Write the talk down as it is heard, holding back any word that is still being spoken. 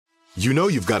You know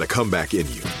you've got a comeback in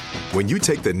you. When you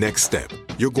take the next step,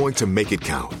 you're going to make it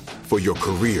count. For your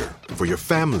career, for your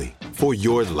family, for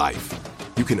your life.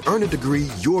 You can earn a degree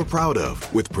you're proud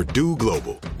of with Purdue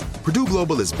Global. Purdue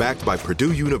Global is backed by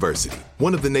Purdue University,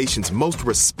 one of the nation's most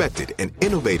respected and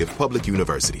innovative public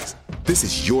universities. This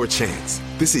is your chance.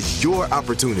 This is your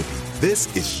opportunity.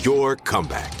 This is your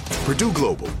comeback. Purdue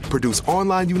Global, Purdue's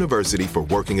online university for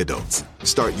working adults.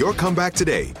 Start your comeback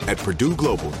today at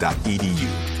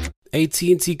purdueglobal.edu.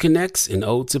 AT&T connects an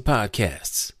ode to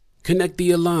podcasts. Connect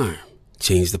the alarm.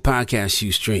 Change the podcast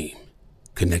you stream.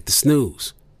 Connect the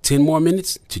snooze. 10 more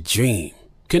minutes to dream.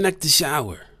 Connect the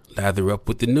shower. Lather up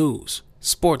with the news,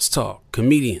 sports talk,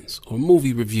 comedians, or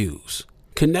movie reviews.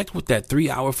 Connect with that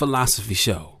 3-hour philosophy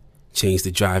show. Change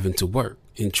the drive into work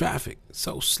in traffic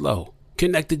so slow.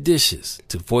 Connect the dishes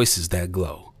to voices that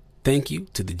glow. Thank you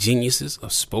to the geniuses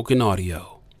of spoken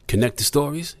audio. Connect the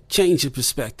stories, change your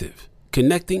perspective.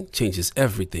 Connecting changes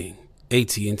everything.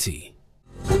 AT&T.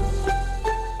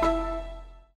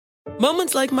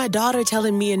 Moments like my daughter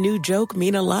telling me a new joke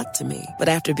mean a lot to me. But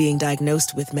after being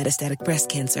diagnosed with metastatic breast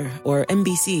cancer, or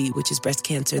MBC, which is breast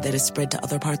cancer that is spread to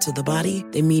other parts of the body,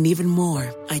 they mean even more.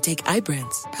 I take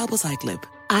Ibrance, palbociclib.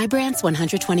 Ibrance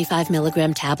 125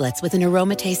 milligram tablets with an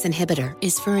aromatase inhibitor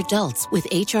is for adults with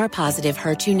HR-positive,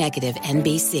 HER2-negative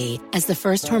MBC as the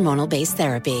first hormonal-based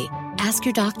therapy. Ask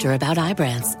your doctor about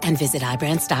Ibrance and visit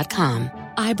Ibrance.com.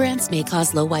 Ibrance may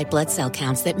cause low white blood cell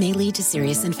counts that may lead to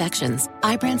serious infections.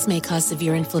 Ibrance may cause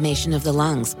severe inflammation of the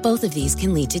lungs. Both of these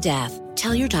can lead to death.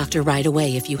 Tell your doctor right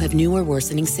away if you have new or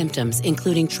worsening symptoms,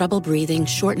 including trouble breathing,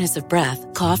 shortness of breath,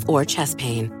 cough, or chest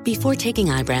pain. Before taking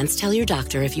Ibrance, tell your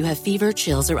doctor if you have fever,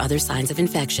 chills, or other signs of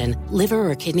infection, liver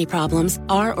or kidney problems,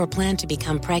 are or plan to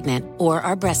become pregnant, or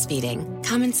are breastfeeding.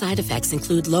 Common side effects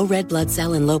include low red blood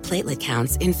cell and low platelet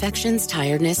counts, infections,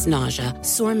 tiredness, nausea,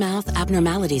 sore mouth,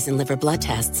 abnormalities in liver blood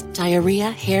tests,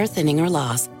 diarrhea, hair thinning or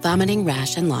loss, vomiting,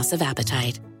 rash, and loss of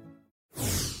appetite.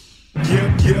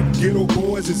 Yep, Ghetto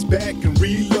Boys is back and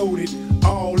reloaded.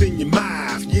 All in your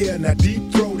mouth, yeah, now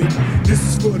deep-throated. This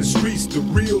is for the streets, the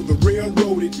real, the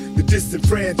railroaded, the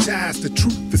disenfranchised, the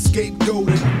truth, the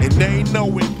scapegoated. And they know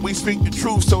it, we speak the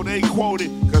truth, so they quote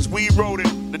it. Cause we wrote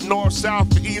it, the north, south,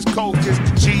 the east coast is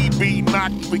the GB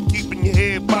knocking, we keeping your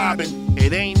head bobbing.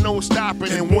 It ain't no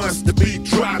stopping, and once the beat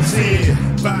drops in,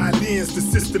 violence, the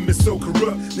system is so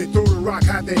corrupt. They throw the rock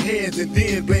out their hands and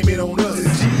then blame it on us.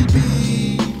 It's GB,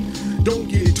 don't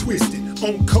get it twisted.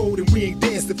 On code and we ain't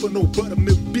dancing for no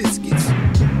buttermilk biscuits.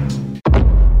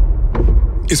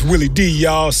 It's Willie D,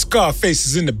 y'all. Scarface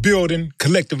is in the building.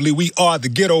 Collectively, we are the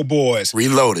Ghetto Boys.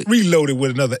 Reloaded. Reloaded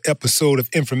with another episode of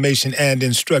information and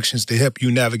instructions to help you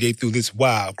navigate through this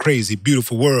wild, crazy,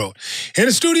 beautiful world. In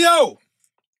the studio,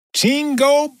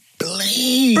 Chingo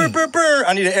Bling. Brr, brr, brr.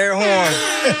 I need an air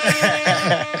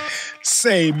horn.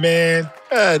 Say, man.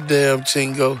 God damn,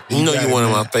 Chingo. You know you're one of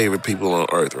my favorite people on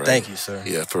earth, right? Thank you, sir.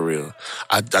 Yeah, for real.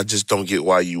 I just don't get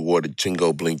why you wore the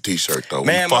Chingo Bling t-shirt, though.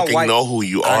 Man, we fucking wife, know who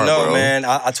you are, I know, bro. man.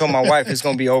 I told my wife it's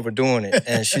going to be overdoing it.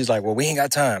 And she's like, well, we ain't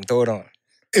got time. Throw it on.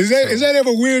 Is that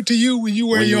ever weird to you when you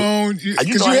wear your own?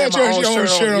 Because you had your own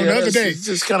shirt on the other day. It's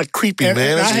just kind of creepy, and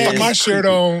man. I had my shirt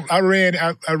on.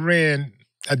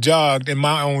 I jogged in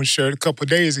my own shirt a couple of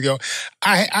days ago.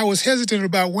 I was hesitant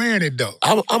about wearing it, though.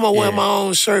 I'm going to wear my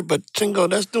own shirt, but Chingo,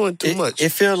 that's doing too much.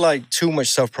 It feels like too much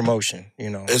self-promotion,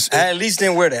 you know. I at least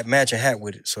didn't wear that matching hat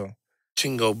with it, so.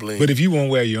 Chingo Bling. But if you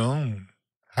won't wear your own,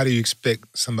 how do you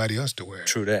expect somebody else to wear it?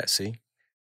 True that, see?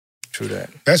 True that.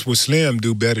 That's what Slim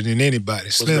do better than anybody.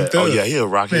 Slim Thug. Oh, yeah, he'll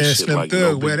rock his shit Slim like Thug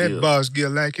no big wear that deal. boss gear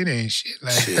like it ain't shit.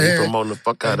 Like, Shit, he promoting the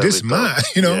fuck out of it. This is mine,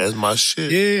 you know. Yeah, it's my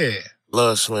shit. Yeah.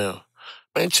 Love Slim.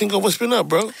 Man, Chingo, what's been up,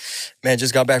 bro? Man,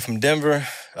 just got back from Denver.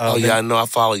 I know. I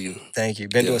follow you. Thank you.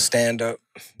 Been doing stand-up.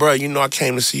 Bro, you know I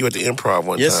came to see you at the Improv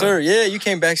one time. Yes, sir. Yeah, you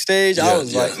came backstage. Yeah, I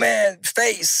was like, man,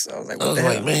 face. I was like, what the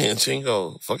hell? Man,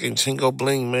 Chingo, fucking Chingo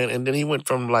Bling, man. And then he went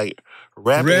from, like,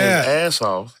 rapping his ass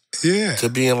off to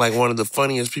being, like, one of the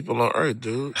funniest people on earth,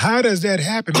 dude. How does that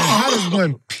happen, man? How does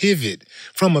one pivot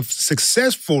from a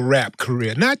successful rap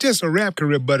career, not just a rap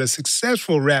career, but a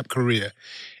successful rap career,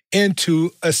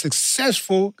 into a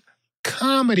successful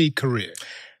comedy career?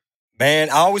 Man,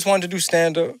 I always wanted to do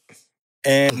stand-up,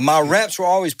 and my raps were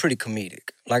always pretty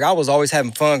comedic. Like, I was always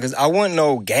having fun because I wasn't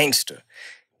no gangster.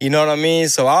 You know what I mean?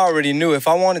 So I already knew if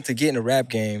I wanted to get in the rap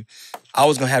game, I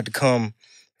was going to have to come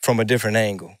from a different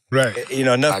angle. Right. You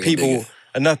know, enough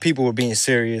people were being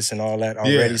serious and all that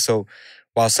already. Yeah. So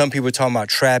while some people were talking about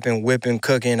trapping, whipping,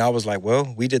 cooking, I was like,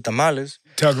 well, we did tamales.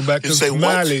 Talking about the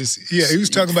tamales. Yeah, he was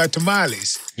talking about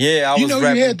tamales. Yeah, I was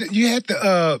rapping. You had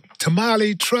the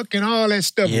tamale truck and all that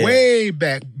stuff way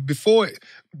back before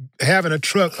having a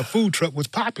food truck was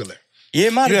popular. Yeah,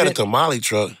 it might You have had a been. tamale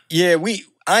truck. Yeah,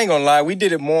 I ain't gonna lie, we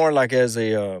did it more like as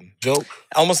a Joke?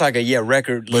 almost like a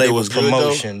record But it label was good,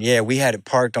 promotion. Yeah, we had it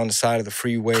parked on the side of the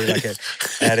freeway, like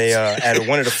at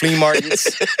one of the flea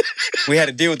markets. We had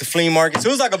to deal with the flea markets. It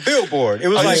was like a billboard. It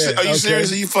was Are like you, are you okay.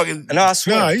 serious? Are you fucking... no, I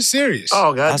swear. No, he's serious.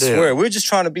 Oh, I goddamn. swear. We were just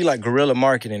trying to be like guerrilla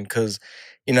marketing because,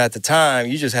 at the time,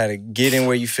 you just had to get in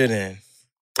where you fit in.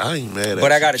 I ain't mad at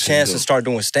But I you. got a chance to start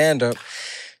doing stand-up.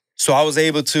 So I was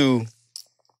able to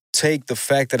take the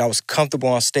fact that I was comfortable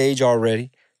on stage already,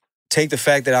 take the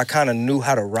fact that I kind of knew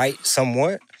how to write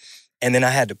somewhat, and then I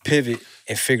had to pivot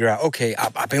and figure out, okay,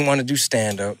 I've been wanting to do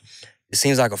stand-up. It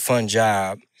seems like a fun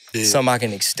job, something I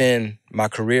can extend my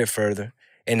career further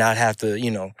and not have to,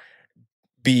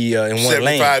 be in one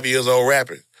lane. 75 years old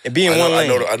rapping. And be in one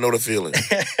lane. I know the feeling.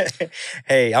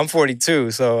 Hey, I'm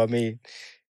 42, so I mean,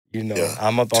 Yeah.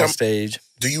 I'm up on stage.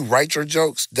 Do you write your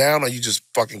jokes down or you just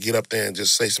fucking get up there and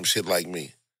just say some shit like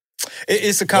me?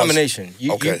 It's a combination.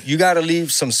 You got to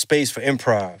leave some space for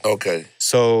improv. Okay.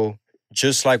 So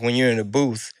just like when you're in a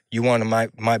booth, you want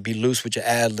to might be loose with your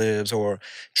ad libs or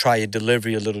try your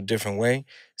delivery a little different way.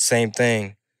 Same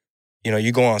thing.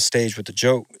 You go on stage with the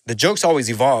joke. The joke's always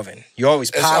evolving. You're always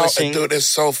polishing. Dude, it's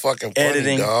so fucking funny,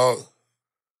 editing. dog.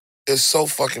 It's so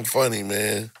fucking funny,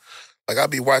 man. Like, I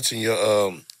be watching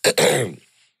your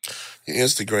your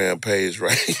Instagram page,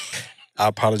 right? I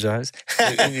apologize.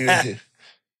 and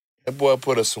that boy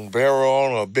put a sombrero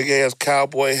on, a big-ass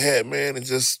cowboy hat, man, and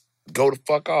just go the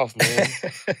fuck off, man.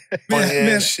 Funny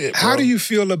ass shit, bro. How do you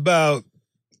feel about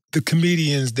the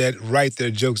comedians that write their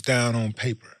jokes down on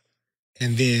paper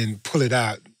and then pull it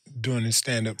out during the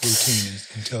stand-up routine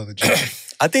and tell the joke?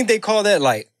 I think they call that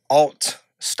like alt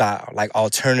style, like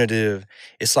alternative.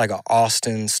 It's like an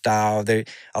Austin style.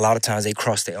 A lot of times they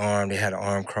cross their arm. They had an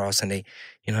arm cross and they,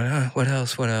 what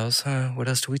else? What else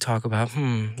do we talk about?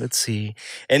 Let's see.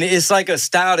 And it's like a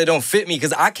style that don't fit me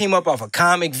because I came up off a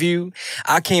Comic View.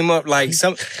 I came up like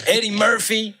some Eddie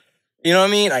Murphy. You know what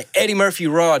I mean? Like Eddie Murphy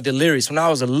Raw, Delirious. When I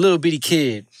was a little bitty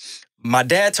kid, my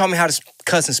dad taught me how to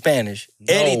cuss in Spanish.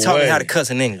 Eddie taught me how to cuss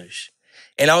in English.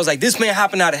 And I was like, this man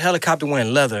hopping out of a helicopter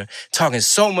wearing leather, talking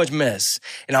so much mess.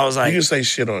 And I was like... You can say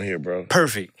shit on here, bro.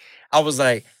 Perfect. I was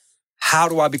like, how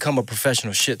do I become a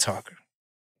professional shit talker?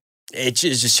 It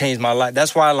just changed my life.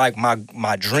 That's why, like,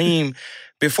 my dream,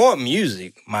 before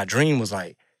music, my dream was,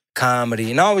 like, comedy.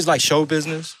 And I always liked show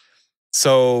business.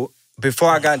 So before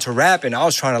I got into rapping, I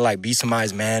was trying to, like, be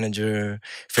somebody's manager,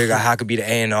 figure out how I could be the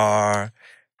A&R,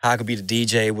 how I could be the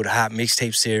DJ with a hot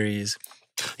mixtape series.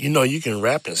 You can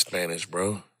rap in Spanish,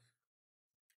 bro.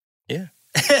 Yeah.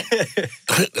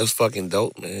 That's fucking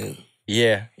dope, man.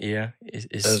 Yeah.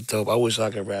 That's dope. I wish I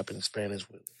could rap in Spanish.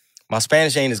 My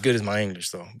Spanish ain't as good as my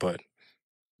English, though, but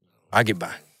I get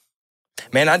by.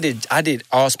 Man, I did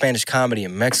all Spanish comedy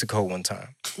in Mexico one time.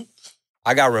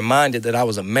 I got reminded that I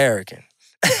was American.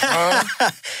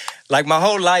 Like my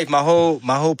whole life, my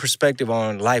whole perspective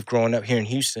on life growing up here in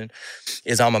Houston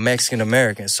is I'm a Mexican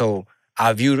American. So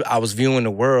I was viewing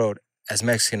the world as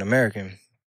Mexican American.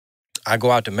 I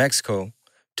go out to Mexico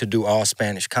to do all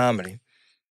Spanish comedy.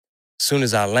 As soon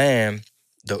as I land,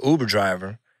 the Uber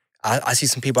driver, I see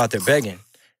some people out there begging.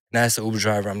 And I ask the Uber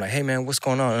driver, I'm like, hey man, what's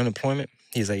going on? Unemployment?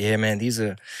 He's like, yeah man, these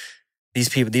are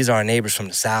our neighbors from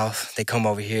the South. They come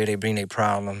over here, they bring their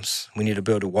problems. We need to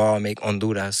build a wall, make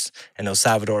Honduras and El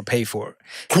Salvador pay for it.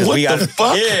 What the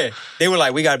fuck? Yeah. They were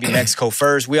like, we got to be Mexico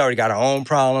first. We already got our own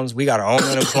problems. We got our own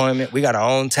unemployment. We got our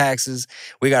own taxes.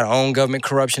 We got our own government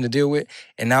corruption to deal with.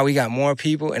 And now we got more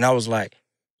people. And I was like,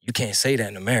 you can't say that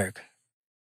in America.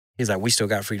 He's like, we still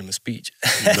got freedom of speech.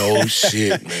 No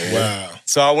shit, man. Wow.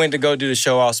 So I went to go do the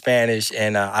show all Spanish,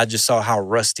 and I just saw how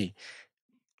rusty.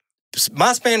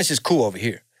 My Spanish is cool over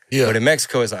here. Yeah. But in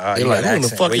Mexico, it's like, oh, They're you like, got who an the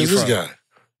accent. fuck Where is you this from? guy?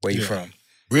 Where you from?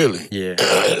 Really?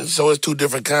 Yeah. So it's two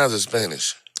different kinds of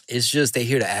Spanish. It's just they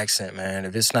hear the accent, man.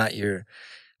 If it's not your...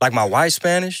 Like my wife's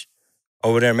Spanish,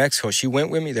 over there in Mexico, she went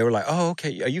with me. They were like, oh,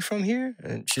 okay, are you from here?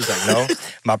 And she's like, no.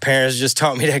 My parents just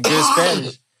taught me that good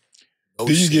Spanish. Oh,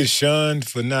 Did you shit. get shunned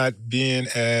for not being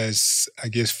as, I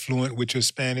guess, fluent with your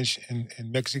Spanish in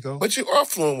Mexico? But you are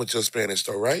fluent with your Spanish,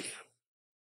 though, right?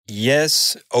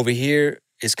 Yes, over here,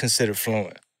 it's considered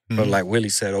fluent. But like Willie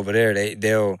said, over there,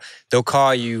 they'll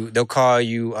call you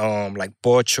like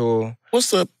pocho.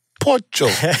 What's a pocho?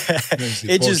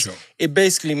 It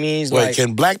basically means Wait, like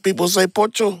can black people say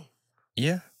pocho?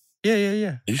 Yeah.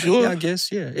 You sure? Yeah, I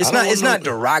guess, yeah. It's not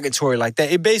derogatory like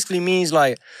that. It basically means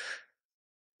like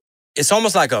it's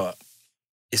almost like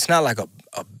it's not like a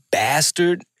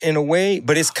bastard in a way,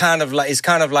 but it's kind of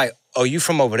like, oh, you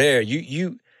from over there.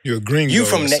 You're a gringo. You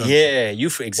from or that, something. yeah, you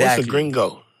from exactly. What's a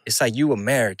gringo? It's like you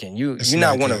American. You're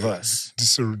not one of us.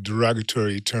 This is a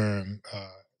derogatory term,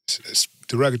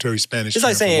 derogatory Spanish It's term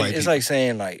like saying for white people. like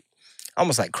saying like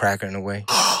almost like cracker in a way.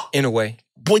 In a way.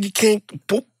 Boy, you can't.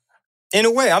 In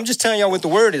a way, I'm just telling y'all what the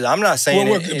word is. I'm not saying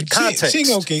it in context.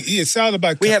 It's all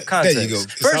about we have context. There you go.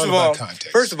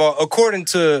 First of all, according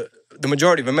to the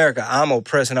majority of America, I'm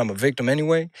oppressed and I'm a victim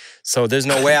anyway. So there's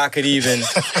no way I could even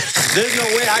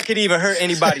hurt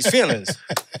anybody's feelings.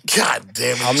 God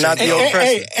damn it. I'm not the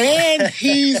oppressor. And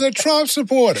he's a Trump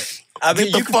supporter. I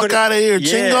mean, Get the fuck out of here,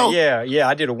 Chingo. Yeah,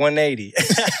 I did a 180.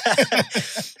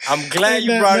 I'm glad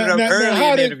you brought it up early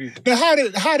in the interview. Now,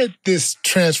 how did this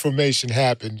transformation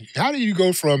happen? How did you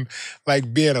go from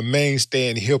like being a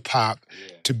mainstay in hip hop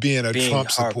to being a Trump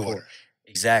hardcore supporter?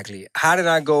 Exactly. How did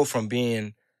I go from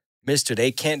being Mr.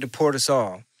 They Can't Deport Us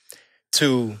All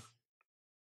to,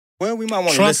 well, we might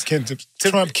want to listen.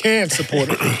 Trump can support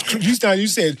it. You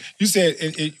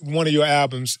said one of your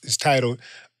albums is titled,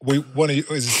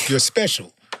 is your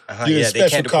special. Yeah, They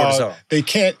Can't Deport Us All. They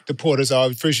Can't Deport Us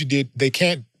All. First you did They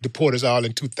Can't Deport Us All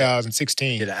in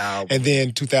 2016. Did an album. And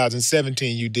then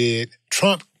 2017 you did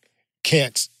Trump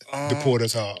Can't Deport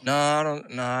Us All. No,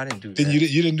 I didn't do that. Then you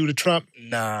didn't do the Trump?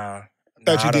 Nah. I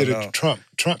thought you did a Trump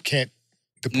Can't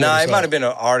Deport Us All. It might have been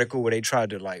an article where they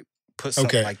tried to like put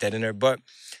something like that in there. But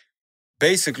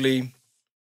basically,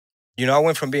 I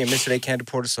went from being Mr. They Can't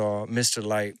Deport Us All, Mr.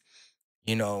 like,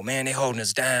 man, they holding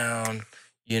us down.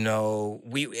 No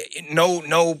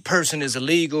person is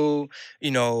illegal.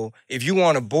 If you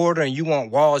want a border and you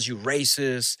want walls, you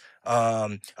racist.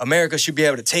 America should be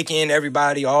able to take in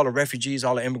everybody, all the refugees,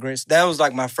 all the immigrants. That was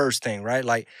like my first thing, right?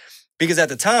 Like, because at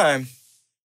the time,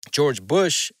 George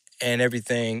Bush and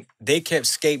everything, they kept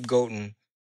scapegoating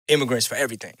immigrants for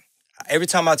everything. Every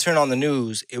time I turned on the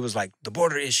news, it was like the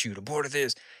border issue, the border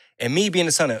this. And me being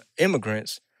the son of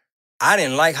immigrants, I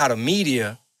didn't like how the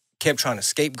media kept trying to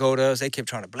scapegoat us. They kept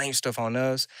trying to blame stuff on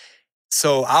us.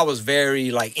 So I was very,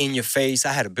 like, in your face.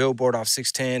 I had a billboard off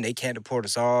 610. They can't deport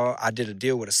us all. I did a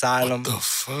deal with Asylum. What the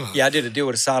fuck? Yeah, I did a deal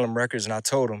with Asylum Records, and I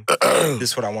told them, this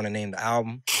is what I want to name the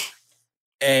album.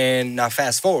 And now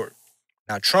fast forward.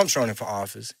 Now Trump's running for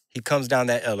office. He comes down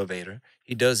that elevator.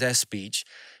 He does that speech.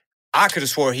 I could have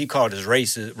swore he called us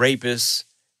racist, rapists.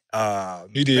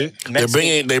 He did.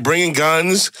 They're bringing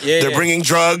guns. Yeah, they're bringing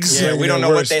drugs. Yeah, we don't know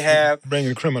what they have.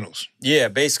 Bringing criminals. Yeah,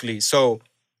 basically. So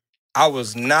I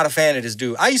was not a fan of this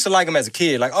dude. I used to like him as a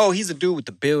kid. Like, oh, he's a dude with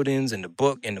the buildings and the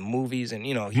book and the movies and,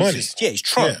 he's money. He's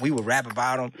Trump. Yeah. We would rap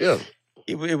about him. Yeah.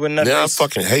 It was nothing. Now I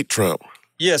fucking hate Trump.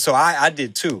 Yeah, so I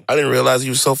did too. I didn't realize he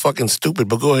was so fucking stupid,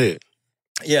 but go ahead.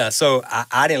 Yeah, so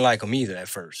I didn't like him either at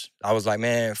first. I was like,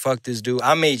 man, fuck this dude.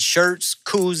 I made shirts,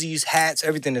 koozies, hats,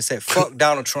 everything that said, fuck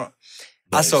Donald Trump.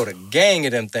 Nice. I sold a gang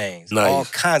of them things. Nice. All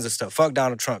kinds of stuff. Fuck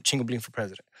Donald Trump. Chingle bling for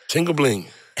president. Chingle bling.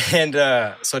 And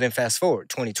so then fast forward,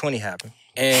 2020 happened.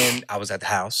 And I was at the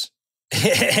house.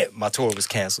 My tour was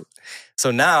canceled.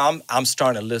 So now I'm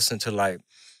starting to listen to, like,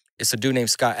 it's a dude named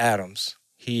Scott Adams.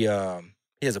 He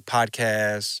has a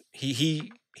podcast.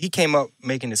 He came up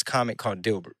making this comic called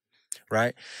Dilbert,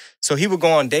 right? So he would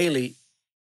go on daily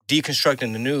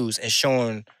deconstructing the news and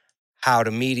showing how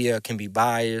the media can be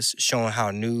biased, showing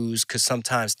how news could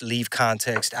sometimes leave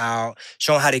context out,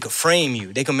 showing how they could frame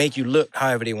you. They can make you look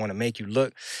however they want to make you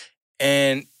look.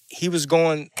 And he was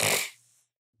going,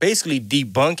 basically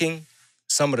debunking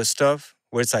some of the stuff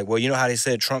where it's like, well, you know how they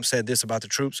said Trump said this about the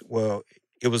troops? Well,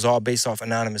 it was all based off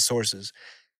anonymous sources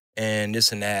and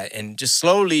this and that. And just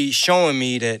slowly showing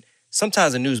me that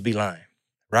sometimes the news be lying,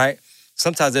 right?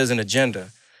 Sometimes there's an agenda.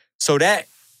 So that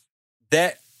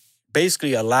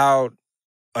basically allowed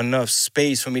enough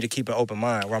space for me to keep an open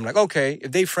mind where I'm like, okay,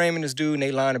 if they framing this dude and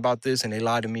they lying about this and they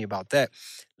lied to me about that,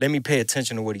 let me pay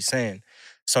attention to what he's saying.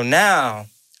 So now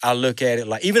I look at it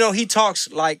like, even though he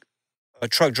talks like a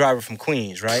truck driver from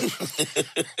Queens, right?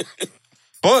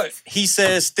 But he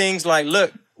says things like,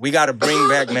 look, we got to bring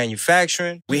back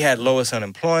manufacturing. We had lowest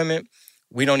unemployment.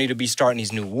 We don't need to be starting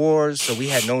these new wars. So we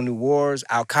had no new wars.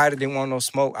 Al-Qaeda didn't want no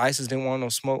smoke. ISIS didn't want no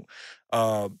smoke.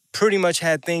 Pretty much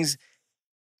had things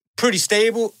pretty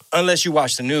stable unless you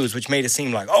watch the news, which made it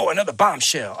seem like, oh, another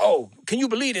bombshell. Oh, can you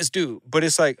believe this dude? But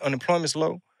it's like unemployment's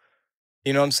low.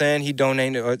 You know what I'm saying? He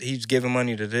donated, or he's giving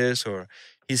money to this, or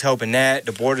he's helping that.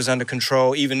 The border's under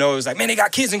control, even though it was like, man, they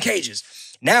got kids in cages.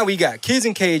 Now we got kids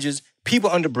in cages, people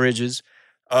under bridges,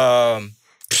 all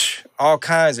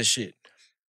kinds of shit.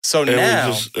 So now...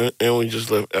 we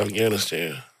just left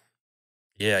Afghanistan.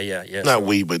 Yeah. Not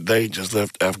we, but they just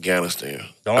left Afghanistan.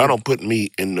 I don't put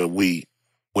me in the we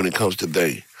when it comes to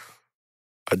they.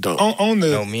 I don't.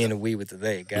 No, me and the we with the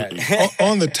they. Got it.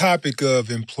 On the topic of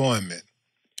employment,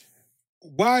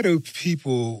 Why do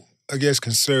people, I guess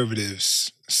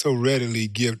conservatives, so readily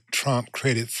give Trump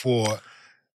credit for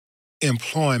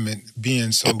employment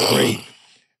being so great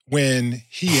when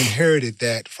he inherited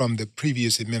that from the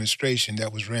previous administration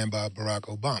that was ran by Barack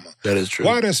Obama? That is true.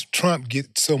 Why does Trump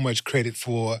get so much credit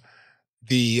for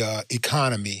the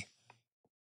economy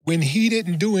when he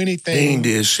didn't do anything? He ain't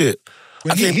did shit.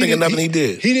 I can't think of nothing he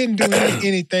did. He didn't do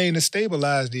anything to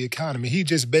stabilize the economy. He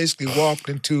just basically walked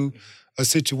into a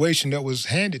situation that was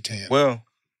handed to him. Well,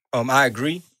 I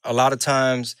agree. A lot of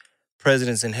times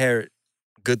presidents inherit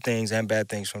good things and bad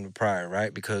things from the prior,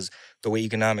 right? Because the way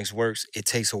economics works, it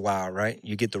takes a while, right?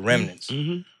 You get the remnants.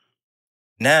 Mm-hmm.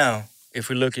 Now, if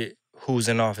we look at who's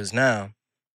in office now,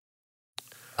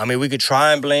 I mean, we could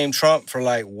try and blame Trump for,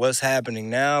 like, what's happening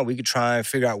now. We could try and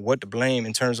figure out what to blame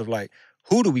in terms of, like,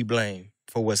 who do we blame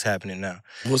for what's happening now?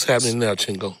 What's happening now,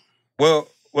 Chingo? Well,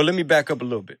 let me back up a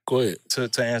little bit. Go ahead.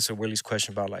 To answer Willie's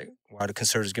question about, like, why the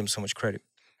conservatives give him so much credit.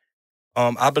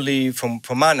 I believe, from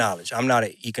my knowledge, I'm not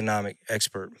an economic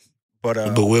expert, but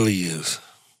Willie is.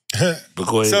 But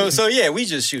go ahead. So yeah, we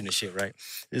just shooting the shit, right?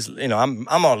 It's, I'm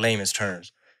all layman's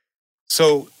terms.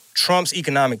 So Trump's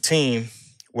economic team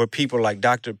were people like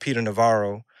Dr. Peter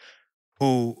Navarro,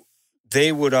 who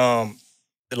they would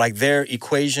like their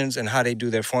equations and how they do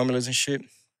their formulas and shit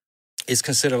is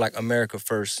considered like America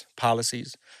First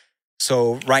policies.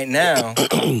 So right now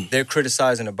they're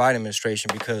criticizing the Biden administration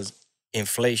because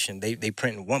inflation. They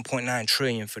printing 1.9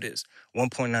 trillion for this,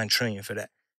 1.9 trillion for that.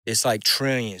 It's like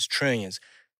trillions.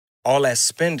 All that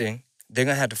spending, they're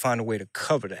going to have to find a way to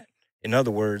cover that. In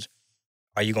other words,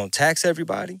 are you going to tax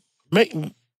everybody?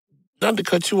 Not to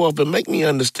cut you off, but make me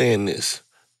understand this.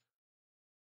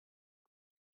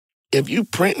 If you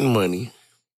printing money,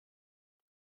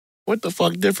 what the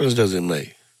fuck difference does it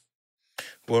make?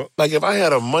 Well, like if I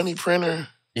had a money printer,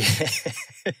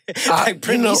 like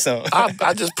print me some.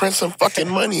 I just print some fucking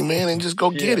money, man, and just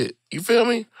go get it. You feel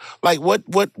me? Like what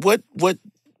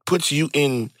puts you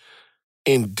in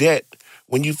debt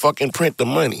when you fucking print the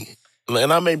money?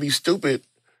 And I may be stupid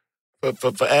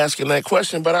for asking that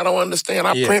question, but I don't understand.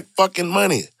 I print fucking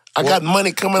money. I got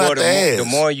money coming out the ass. The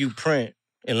more you print,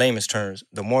 in layman's terms,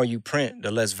 the more you print,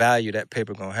 the less value that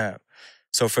paper gonna have.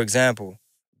 So, for example,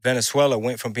 Venezuela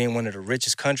went from being one of the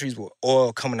richest countries with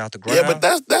oil coming out the ground. Yeah, but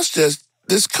that's just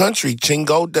this country,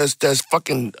 Chingo, that's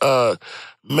fucking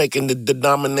making the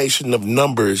denomination of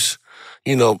numbers,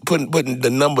 putting the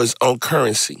numbers on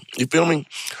currency. You feel me?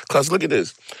 Because look at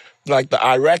this. Like the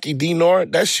Iraqi dinar,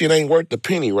 that shit ain't worth a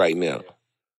penny right now.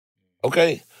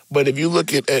 Okay? But if you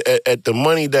look at the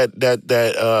money that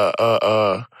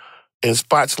in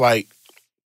spots like,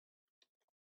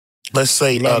 let's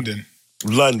say London,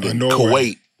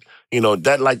 Kuwait,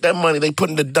 that money, they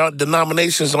putting the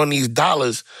denominations on these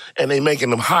dollars and they making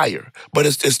them higher. But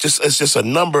it's just a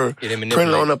number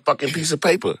printed on a fucking piece of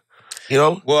paper.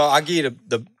 Well, I'll give you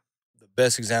the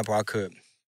best example I could.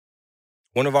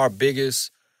 One of our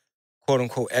biggest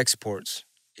quote-unquote exports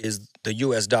is the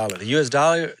U.S. dollar. The U.S.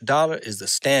 dollar is the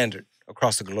standard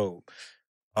across the globe.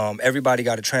 Everybody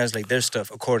got to translate their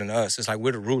stuff according to us. It's like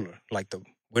we're the ruler,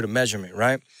 we're the measurement,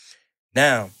 right?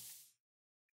 Now,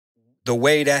 the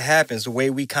way that happens, the way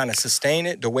we kind of sustain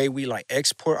it, the way we like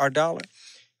export our dollar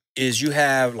is you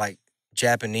have like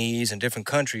Japanese and different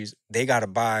countries, they got to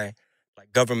buy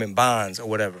like government bonds or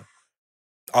whatever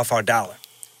off our dollar.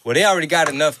 Well, they already got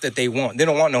enough that they want. They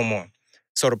don't want no more.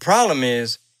 So the problem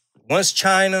is, once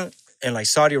China and like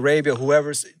Saudi Arabia,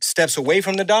 whoever steps away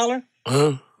from the dollar,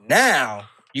 now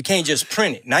you can't just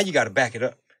print it. Now you got to back it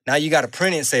up. Now you got to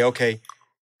print it and say, okay,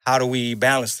 how do we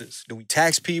balance this? Do we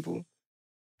tax people?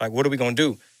 Like, what are we gonna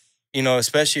do?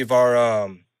 Especially if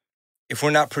we're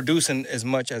not producing as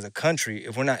much as a country,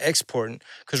 if we're not exporting,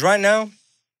 because right now,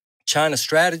 China's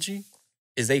strategy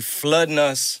is they flooding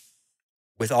us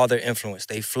with all their influence.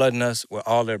 They flooding us with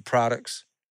all their products.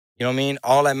 You know what I mean?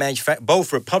 All that manufacturing,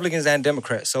 both Republicans and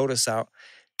Democrats sold us out.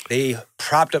 They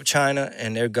propped up China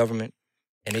and their government,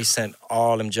 and they sent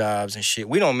all them jobs and shit.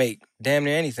 We don't make damn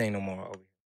near anything no more over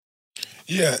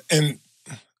here. Yeah, and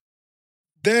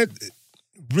that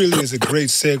really is a great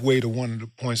segue to one of the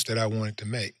points that I wanted to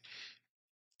make.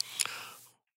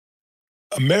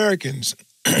 Americans,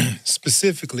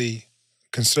 specifically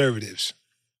conservatives,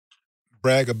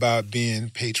 brag about being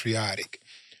patriotic.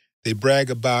 They brag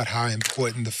about how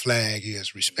important the flag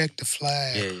is. Respect the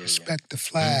flag. Respect the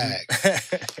flag.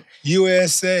 Mm-hmm.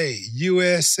 USA,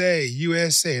 USA,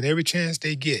 USA. And every chance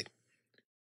they get,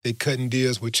 they cutting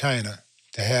deals with China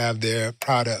to have their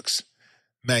products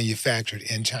manufactured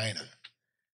in China.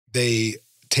 They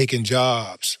taking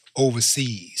jobs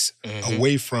overseas,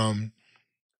 away from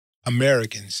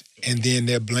Americans, and then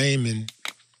they're blaming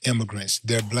immigrants.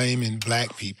 They're blaming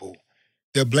black people.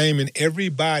 They're blaming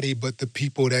everybody but the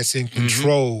people that's in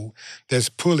control, that's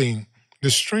pulling the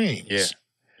strings. Yeah.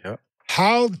 Yep.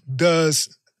 How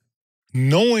does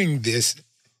knowing this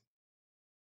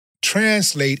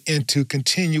translate into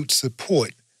continued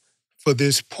support for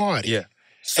this party? Yeah.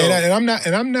 So,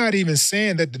 And I'm not even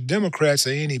saying that the Democrats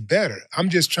are any better. I'm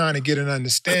just trying to get an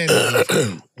understanding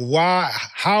of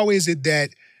how is it that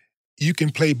you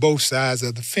can play both sides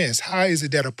of the fence? How is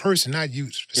it that a person, not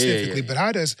you specifically, but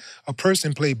how does a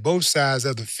person play both sides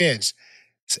of the fence?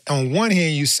 On one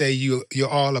hand, you say you're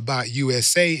all about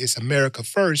USA, it's America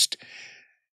first,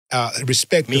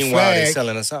 respect the flag. Meanwhile, they're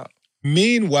selling us out.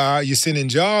 Meanwhile, you're sending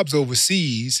jobs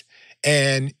overseas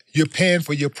and you're paying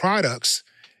for your products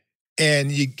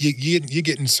and you're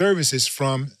getting services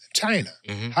from China.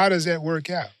 How does that work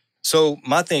out? So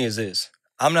my thing is this.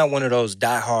 I'm not one of those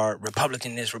diehard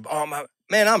Republican.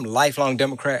 Man, I'm a lifelong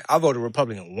Democrat. I voted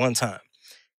Republican one time.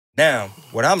 Now,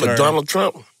 what I'm learning... Donald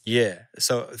Trump? Yeah.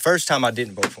 So first time I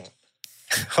didn't vote for him.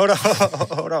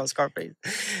 Hold on, Scarface.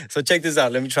 So check this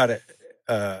out. Let me try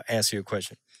to answer your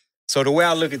question. So the way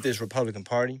I look at this Republican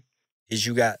Party is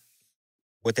you got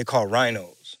what they call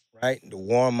rhinos, right? The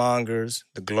warmongers,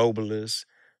 the globalists,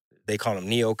 they call them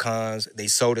neocons. They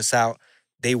sold us out.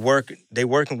 They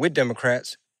working with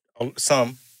Democrats,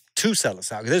 some, to sell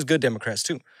us out. Because there's good Democrats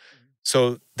too.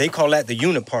 So they call that the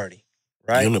uniparty,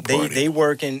 right? Uniparty. They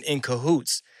work in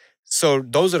cahoots. So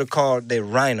those are they're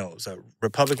rhinos,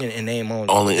 Republican in name only.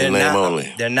 Only in name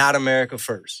only. They're not America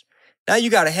first. Now you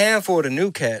got a handful of the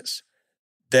new cats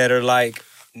that are like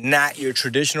not your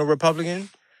traditional Republican.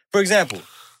 For example,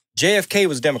 JFK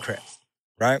was Democrat,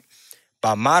 right?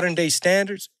 By modern day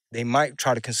standards, they might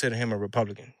try to consider him a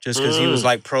Republican just because he was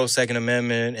like pro Second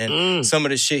Amendment and some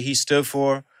of the shit he stood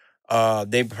for,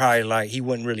 they probably like he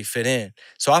wouldn't really fit in.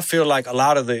 So I feel like a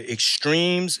lot of the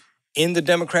extremes in the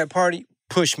Democrat Party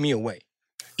push me away.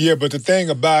 Yeah, but the thing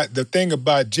about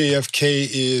JFK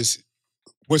is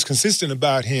what's consistent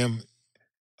about him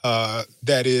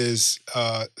that is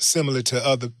similar to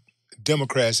other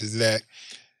Democrats is that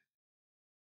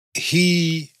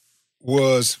he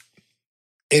was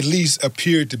at least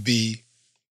appeared to be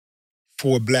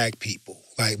for black people,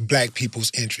 like black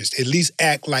people's interests. At least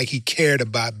act like he cared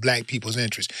about black people's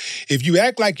interests. If you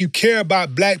act like you care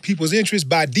about black people's interests,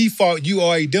 by default, you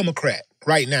are a Democrat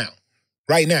right now.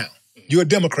 Right now, you're a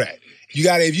Democrat.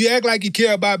 If you act like you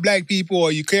care about black people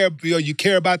or you care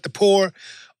about the poor,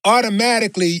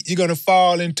 automatically you're gonna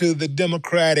fall into the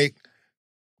Democratic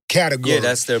category. Yeah,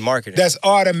 that's their marketing. That's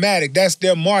automatic. That's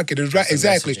their market. Right?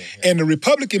 Exactly. Yeah. And the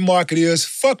Republican market is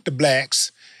fuck the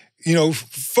blacks,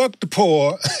 fuck the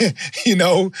poor,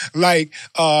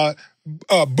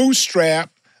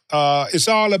 bootstrap. It's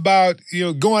all about,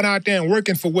 going out there and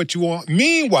working for what you want.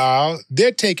 Meanwhile,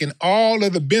 they're taking all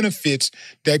of the benefits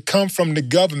that come from the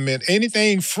government.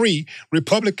 Anything free,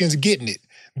 Republicans getting it.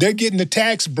 They're getting the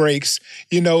tax breaks.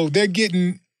 They're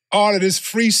getting all of this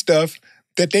free stuff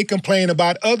that they complain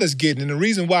about others getting. And the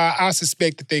reason why I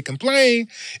suspect that they complain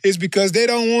is because they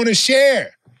don't want to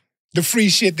share the free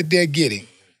shit that they're getting,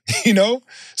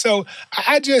 So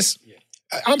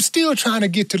I'm still trying to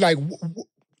get to like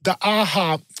the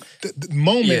aha the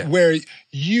moment where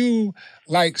you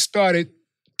like started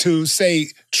to say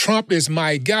Trump is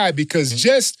my guy because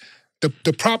just the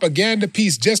propaganda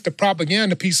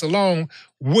piece alone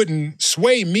wouldn't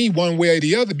sway me one way or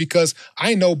the other because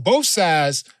I know both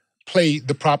sides play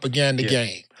the propaganda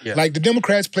game. Yeah. Like the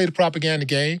Democrats play the propaganda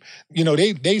game.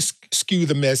 They skew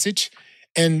the message.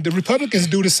 And the Republicans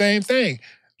do the same thing.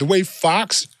 The way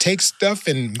Fox takes stuff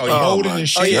and mold it and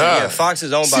shit. Oh, yeah. Fox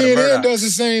is owned by the Murdochs. CNN does the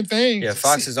same thing. Yeah,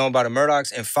 Fox is owned by the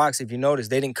Murdochs. And Fox, if you notice,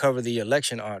 they didn't cover the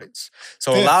election audits.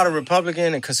 So a lot of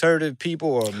Republican and conservative people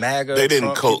or MAGA. They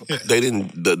didn't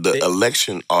the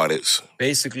election audits.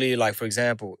 Basically, like, for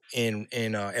example, in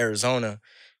Arizona,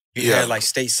 you had like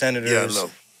state senators. Yeah, I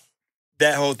know.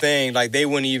 That whole thing, like they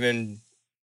wouldn't even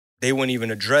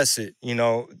address it.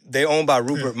 They owned by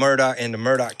Rupert Murdoch and the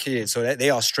Murdoch kids. So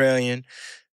they Australian.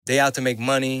 They out to make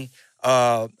money.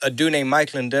 A dude named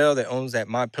Mike Lindell that owns that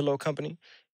My Pillow company,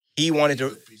 he wanted to...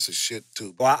 Piece of shit,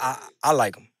 too. Well, I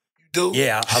like him. You do?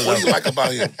 Yeah, I love him. What do you like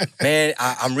about him? Man,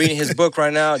 I'm reading his book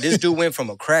right now. This dude went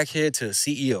from a crackhead to a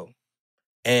CEO.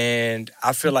 And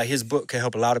I feel like his book can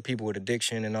help a lot of people with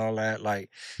addiction and all that.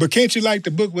 But can't you like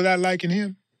the book without liking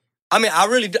him? I mean, I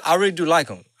really do like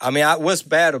him. I mean, what's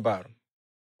bad about him?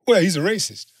 Well, he's a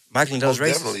racist. Mike Lindell's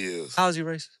racist? Definitely is. How is he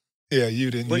racist? Yeah,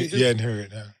 you hadn't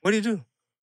heard, huh? What did he do?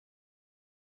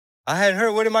 I hadn't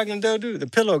heard. What did Mike Lindell do? The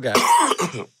pillow guy.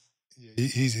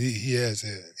 He's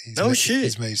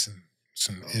made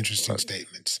some interesting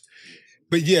statements.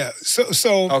 But yeah,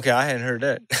 so Okay, I hadn't heard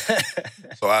that.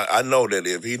 So I know that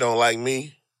if he don't like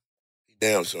me, he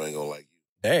damn sure ain't gonna like you.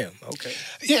 Damn, okay.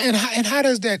 yeah, and how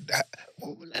does that?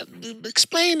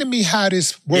 Explain to me how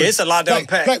this works. Yeah, it's a lot to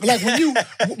unpack. Like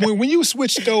when you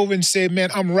switched over and said, "Man,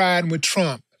 I'm riding with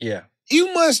Trump." Yeah.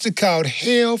 You must have caught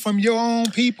hell from your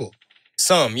own people.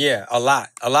 Some, yeah, a lot.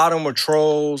 A lot of them were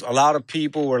trolls. A lot of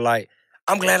people were like,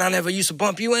 I'm glad I never used to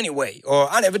bump you anyway. Or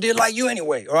I never did like you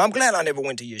anyway. Or I'm glad I never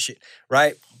went to your shit,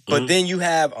 right? But then you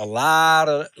have a lot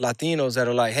of Latinos that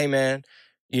are like, hey, man,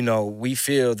 you know, we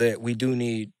feel that we do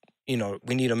need, you know,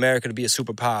 we need America to be a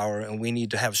superpower and we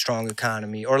need to have a strong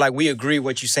economy. Or like, we agree with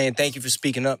what you're saying. Thank you for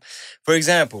speaking up. For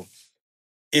example,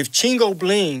 if Chingo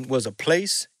Bling was a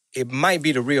place, it might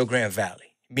be the Rio Grande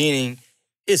Valley, meaning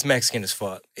it's Mexican as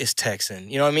fuck. It's Texan.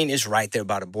 You know what I mean? It's right there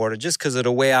by the border just because of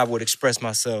the way I would express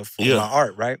myself in my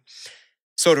art, right?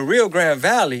 So the Rio Grande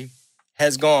Valley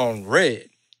has gone red.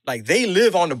 Like, they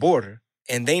live on the border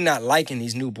and they not liking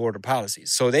these new border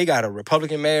policies. So they got a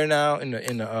Republican mayor now in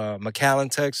the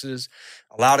McAllen, Texas.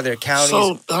 A lot of their counties.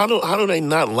 So how do they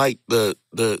not like the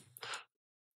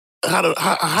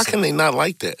how can they not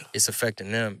like that? It's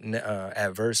affecting them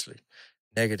adversely,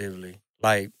 negatively.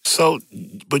 Like, so,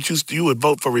 but you would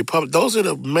vote for Republic. Those are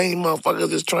the main motherfuckers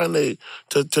that's trying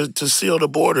to seal the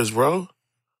borders, bro.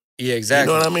 Yeah,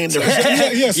 exactly. You know what I mean?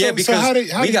 Because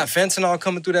we got fentanyl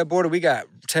coming through that border. We got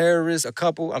terrorists, a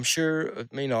couple, I'm sure,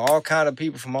 you know, all kind of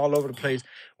people from all over the place.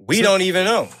 We don't even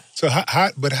know. So how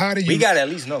do you? We got to at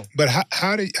least know. But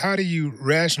how do you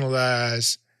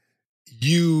rationalize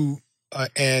you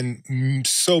and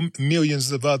so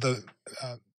millions of other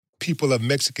people of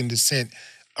Mexican descent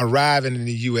arriving in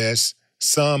the U.S.,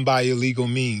 some by illegal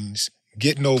means,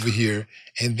 getting over here,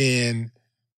 and then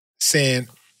saying,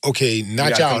 okay,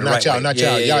 not y'all.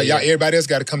 Everybody else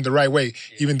got to come the right way,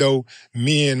 even though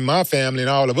me and my family and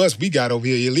all of us, we got over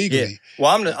here illegally. Yeah.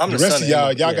 Well, I'm the rest son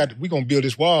of y'all got, we going to build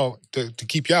this wall to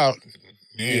keep y'all,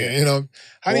 you know.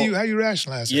 How do you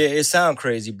rationalize that? Yeah, it sounds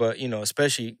crazy, but, you know,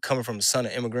 especially coming from the son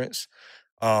of immigrants.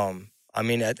 I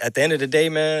mean, at the end of the day,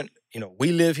 man, you know,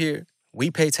 we live here. We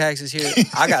pay taxes here.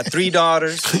 I got 3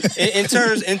 daughters. In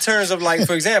terms of, like,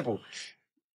 for example,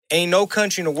 ain't no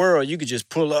country in the world you could just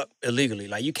pull up illegally.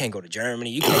 Like, you can't go to Germany.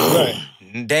 You can't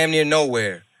go damn near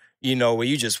nowhere, you know, where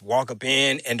you just walk up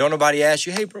in and don't nobody ask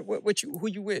you, hey, bro, who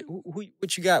you with?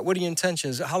 What you got? What are your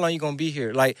intentions? How long you going to be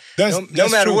here? Like, no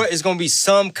matter what, it's going to be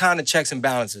some kind of checks and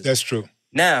balances. That's true.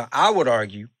 Now, I would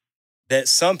argue that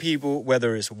some people,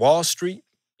 whether it's Wall Street,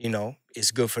 you know,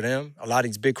 it's good for them. A lot of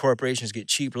these big corporations get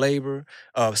cheap labor.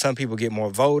 Some people get more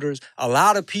voters. A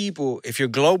lot of people, if you're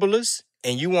globalist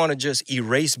and you want to just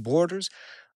erase borders,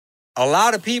 a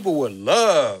lot of people would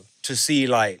love to see,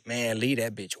 like, man, leave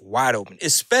that bitch wide open,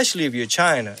 especially if you're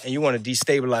China and you want to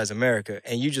destabilize America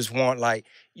and you just want, like,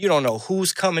 you don't know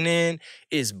who's coming in.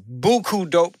 It's buku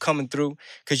dope coming through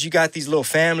because you got these little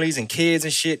families and kids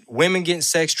and shit, women getting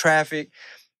sex trafficked.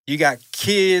 You got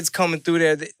kids coming through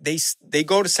there. They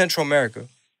go to Central America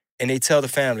and they tell the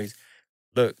families,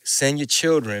 look, send your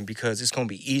children because it's going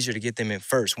to be easier to get them in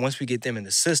first. Once we get them in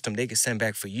the system, they can send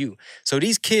back for you. So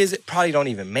these kids probably don't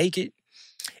even make it.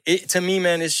 To me,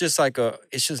 man, it's just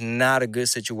not a good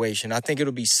situation. I think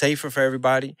it'll be safer for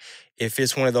everybody if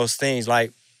it's one of those things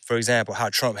like, for example, how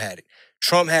Trump had it.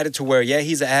 Trump had it to where, yeah,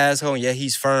 he's an asshole, and yeah,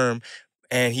 he's firm,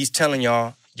 and he's telling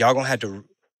y'all going to have to,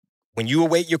 when you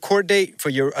await your court date for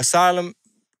your asylum,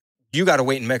 you got to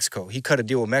wait in Mexico. He cut a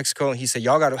deal with Mexico, and he said,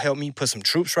 y'all got to help me put some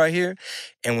troops right here,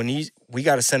 and we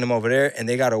got to send them over there, and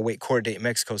they got to await court date in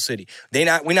Mexico City. We're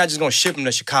not just going to ship them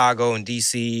to Chicago and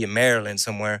D.C. and Maryland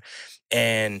somewhere,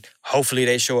 and hopefully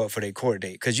they show up for their court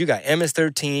date. Because you got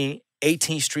MS-13,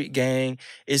 18th Street Gang.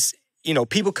 It's, you know,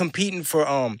 people competing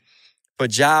for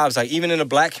jobs, like even in the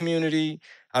black community.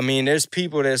 I mean, there's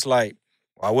people that's like,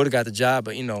 well, I would have got the job,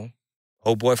 but, you know,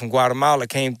 old boy from Guatemala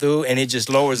came through, and it just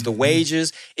lowers the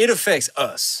wages. It affects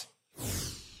us.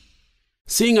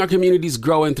 Seeing our communities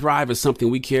grow and thrive is something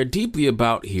we care deeply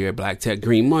about here at Black Tech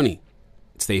Green Money.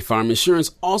 State Farm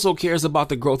Insurance also cares about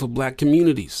the growth of Black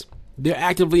communities. They're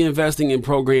actively investing in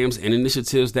programs and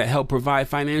initiatives that help provide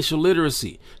financial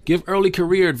literacy, give early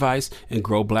career advice, and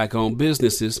grow Black-owned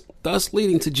businesses, thus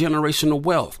leading to generational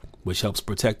wealth, which helps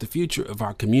protect the future of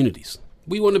our communities.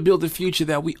 We want to build a future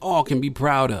that we all can be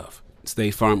proud of.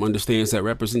 State Farm understands that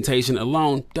representation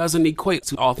alone doesn't equate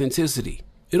to authenticity.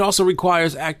 It also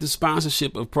requires active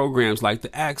sponsorship of programs like the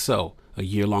AXO, a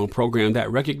year-long program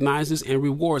that recognizes and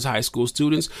rewards high school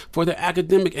students for their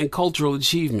academic and cultural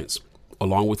achievements.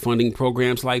 along with funding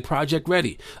programs like Project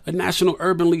Ready, a National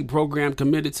Urban League program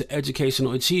committed to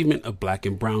educational achievement of Black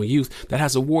and brown youth that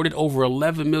has awarded over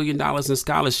 $11 million in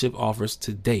scholarship offers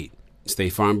to date.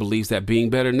 State Farm believes that being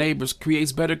better neighbors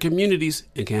creates better communities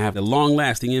and can have a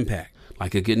long-lasting impact.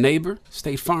 Like a good neighbor,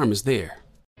 State Farm is there.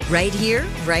 Right here,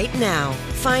 right now.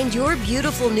 Find your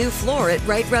beautiful new floor at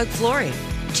Right Rug Flooring.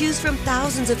 Choose from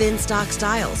thousands of in-stock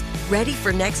styles, ready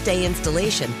for next day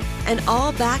installation, and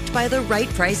all backed by the right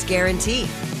price guarantee.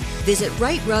 Visit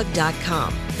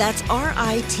rightrug.com. That's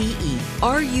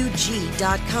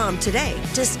RITERUG.com today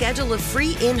to schedule a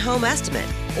free in-home estimate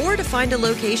or to find a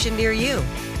location near you.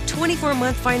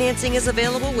 24-month financing is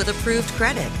available with approved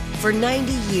credit. For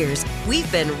 90 years, we've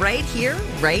been right here,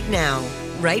 right now.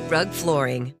 Right Rug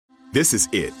Flooring. This is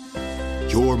it.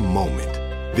 Your moment.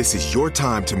 This is your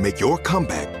time to make your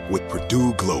comeback with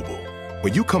Purdue Global.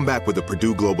 When you come back with a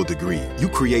Purdue Global degree, you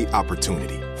create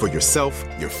opportunity for yourself,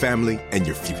 your family, and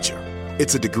your future.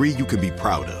 It's a degree you can be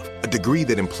proud of, a degree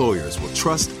that employers will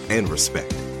trust and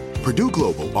respect. Purdue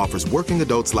Global offers working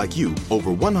adults like you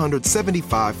over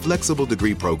 175 flexible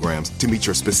degree programs to meet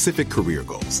your specific career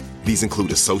goals. These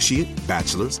include associate,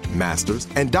 bachelor's, master's,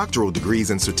 and doctoral degrees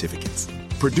and certificates.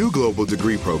 Purdue Global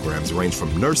degree programs range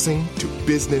from nursing to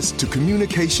business to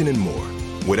communication and more.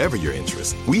 Whatever your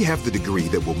interest, we have the degree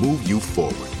that will move you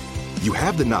forward. You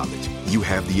have the knowledge, you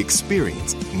have the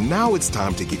experience. Now it's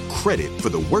time to get credit for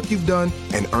the work you've done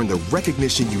and earn the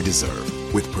recognition you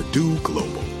deserve with Purdue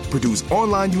Global, Purdue's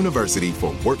online university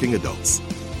for working adults.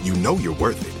 You know you're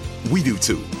worth it. We do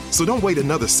too. So don't wait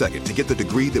another second to get the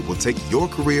degree that will take your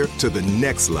career to the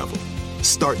next level.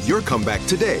 Start your comeback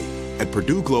today at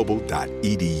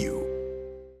purdueglobal.edu.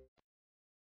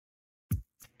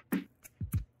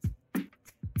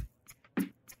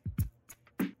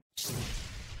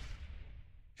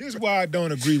 Here's why I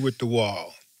don't agree with the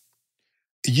wall.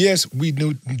 Yes, we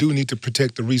do need to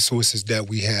protect the resources that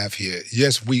we have here.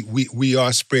 Yes, we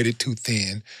are spread it too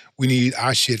thin. We need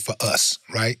our shit for us,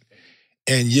 right?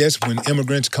 And yes, when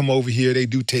immigrants come over here, they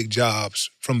do take jobs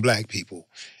from Black people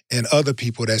and other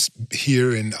people that's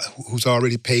here and who's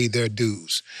already paid their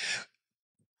dues.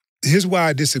 Here's why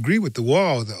I disagree with the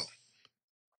wall, though.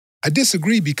 I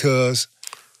disagree because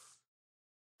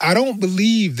I don't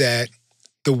believe that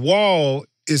the wall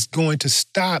is going to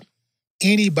stop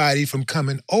anybody from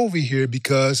coming over here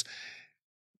because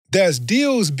there's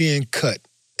deals being cut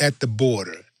at the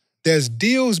border. There's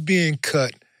deals being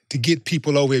cut to get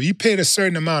people over here. If you paid a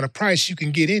certain amount of price, you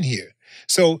can get in here.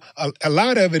 So a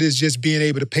lot of it is just being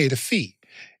able to pay the fee.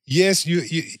 Yes,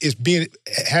 it's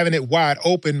having it wide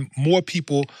open. More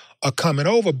people are coming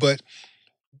over, but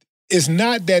it's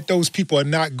not that those people are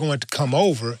not going to come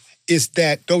over. It's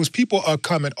that those people are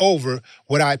coming over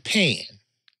without paying.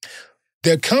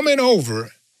 They're coming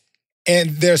over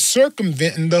and they're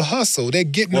circumventing the hustle. They're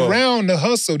getting around the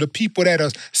hustle, the people that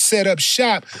are set up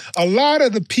shop. A lot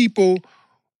of the people,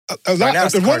 one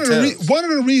of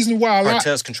the reasons why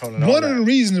cartels controlling all that. One of the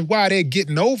reasons why they're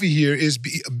getting over here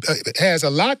has a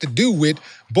lot to do with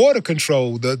border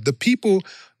control. The people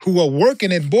who are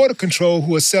working at border control,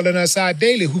 who are selling us out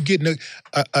daily, who getting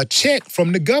a check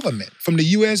from the government, from the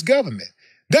U.S. government.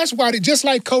 That's why, just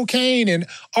like cocaine and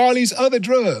all these other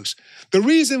drugs, the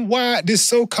reason why this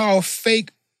so-called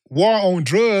fake war on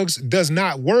drugs does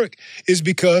not work is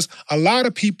because a lot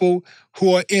of people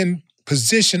who are in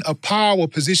position of power,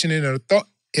 position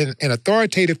in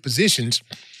authoritative positions,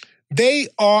 they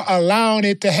are allowing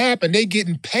it to happen. They're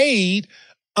getting paid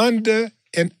under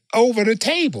and over the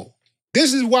table.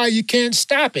 This is why you can't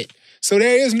stop it. So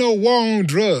there is no war on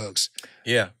drugs.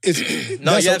 Yeah. You're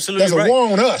absolutely right. There's a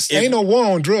war on us. There ain't no war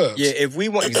on drugs. Yeah, if we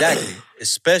want, exactly,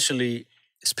 especially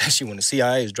when the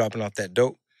CIA is dropping off that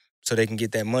dope so they can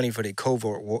get that money for their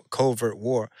covert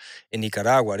war in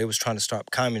Nicaragua. They was trying to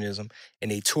stop communism, and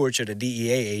they tortured a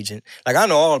DEA agent. Like, I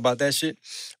know all about that shit,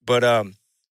 but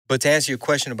to answer your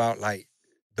question about, like,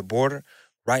 the border,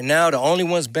 right now, the only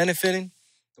ones benefiting,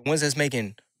 the ones that's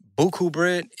making buku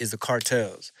bread, is the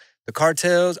cartels. The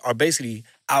cartels are basically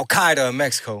Al-Qaeda of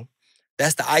Mexico.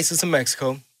 That's the ISIS of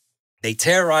Mexico. They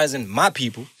terrorizing my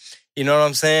people. You know what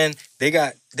I'm saying? They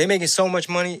making so much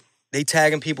money. They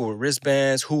tagging people with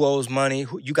wristbands. Who owes money?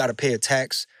 You got to pay a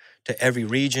tax to every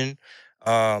region.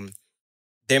 They're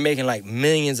making like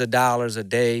millions of dollars a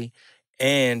day.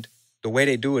 And the way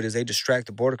they do it is they distract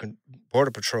the border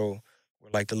patrol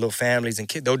with like the little families and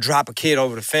kids. They'll drop a kid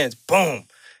over the fence. Boom.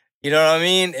 You know what I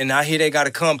mean? And now here they got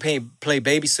to come play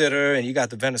babysitter, and you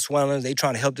got the Venezuelans. They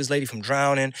trying to help this lady from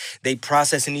drowning. They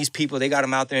processing these people. They got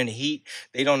them out there in the heat.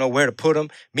 They don't know where to put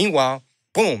them. Meanwhile,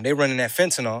 boom, they running that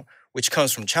fentanyl, which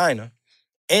comes from China.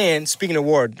 And speaking of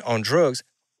war on drugs,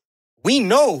 we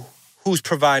know who's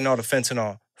providing all the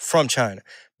fentanyl from China.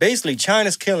 Basically,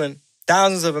 China's killing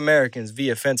thousands of Americans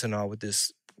via fentanyl with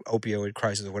this opioid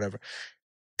crisis or whatever.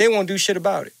 They won't do shit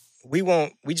about it.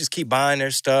 We just keep buying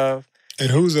their stuff. And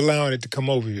who's allowing it to come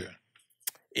over here?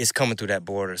 It's coming through that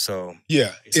border, so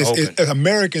yeah, it's open.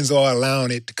 Americans are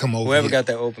allowing it to come over Whoever here. got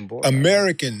that open border.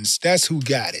 Americans, that's who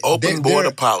got it. Open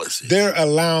border policy. They're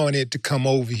allowing it to come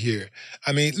over here.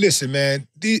 I mean, listen, man,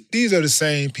 these are the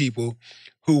same people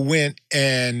who went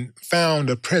and found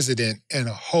a president in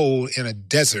a hole in a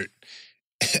desert.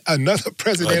 Another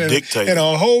president in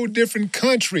a whole different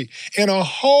country, in a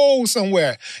hole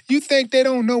somewhere. You think they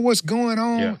don't know what's going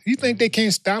on? Yeah. You think they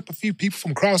can't stop a few people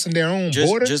from crossing their own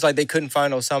border? Just like they couldn't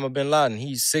find Osama bin Laden.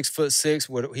 He's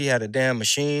 6'6". He had a damn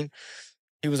machine.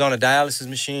 He was on a dialysis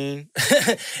machine.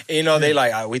 They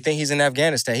like, we think he's in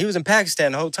Afghanistan. He was in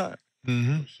Pakistan the whole time.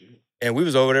 Mm-hmm. And we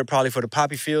was over there probably for the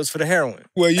poppy fields for the heroin.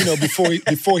 Well,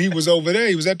 before he was over there,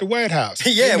 he was at the White House.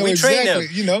 Yeah, we trained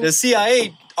them. The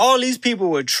CIA, all these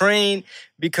people were trained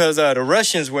because the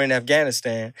Russians were in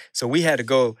Afghanistan. So we had to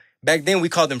go. Back then, we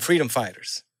called them freedom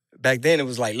fighters. Back then, it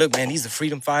was like, look, man, these are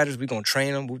freedom fighters. We're going to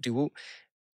train them, whoop-de-whoop.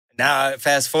 Now,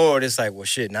 fast forward, it's like, well,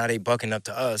 shit, now they bucking up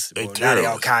to us. Now they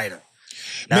Al-Qaeda.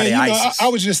 Man, I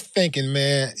was just thinking,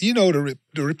 man, the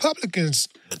Republicans,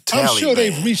 I'm sure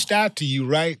they've reached out to you,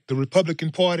 right? The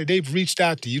Republican Party, they've reached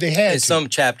out to you. They had in some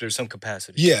chapter, some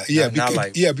capacity. Yeah.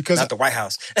 Because not the White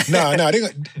House. No,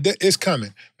 it's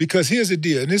coming. Because here's the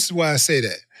deal, and this is why I say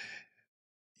that.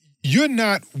 You're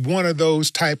not one of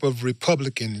those type of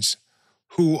Republicans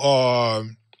who are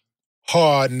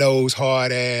hard-nosed,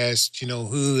 hard-assed,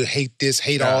 who hate this,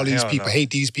 hate all these people, hate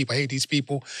these people, hate these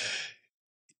people.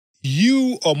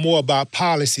 You are more about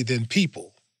policy than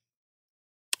people.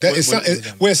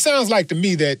 It sounds like to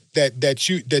me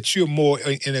that you're more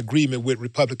in agreement with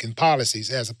Republican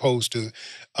policies as opposed to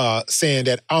saying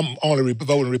that I'm only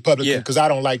voting Republican because I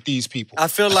don't like these people. I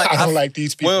feel like I don't like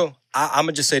these people. Well, I'm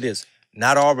gonna just say this: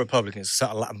 not all Republicans.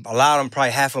 A lot of them,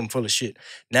 probably half of them, full of shit.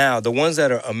 Now, the ones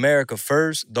that are America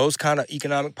first, those kind of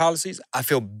economic policies, I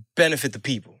feel benefit the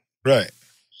people. Right.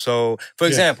 So, for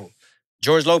example,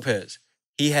 George Lopez.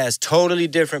 He has totally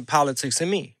different politics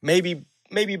than me. Maybe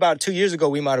about 2 years ago,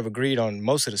 we might have agreed on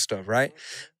most of the stuff, right?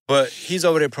 But he's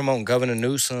over there promoting Governor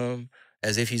Newsom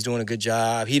as if he's doing a good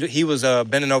job. He was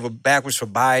bending over backwards for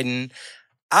Biden.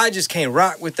 I just can't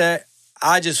rock with that.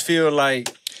 I just feel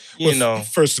like,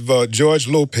 First of all, George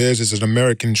Lopez is an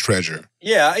American treasure.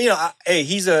 Yeah,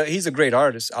 he's a great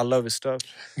artist. I love his stuff.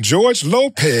 George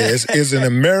Lopez is an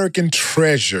American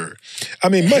treasure. I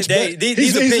mean,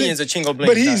 these opinions are chingo bling.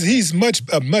 But he's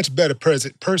a much better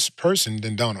person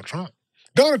than Donald Trump.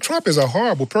 Donald Trump is a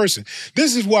horrible person.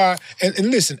 This is why, and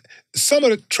listen, some of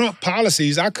the Trump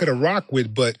policies I could have rocked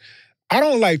with, but I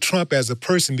don't like Trump as a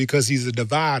person because he's a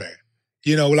divider.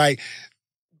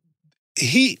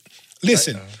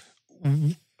 Listen,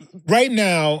 right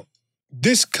now,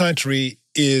 this country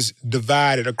is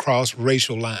divided across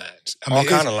racial lines. All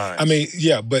kind of lines.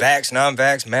 But vax,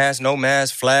 non-vax, mask, no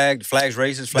mask, flag's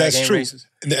racist, flag ain't racist.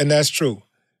 And that's true.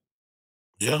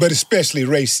 Yeah. But especially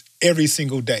race every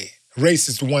single day. Race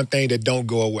is the one thing that don't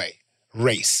go away.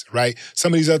 Race, right?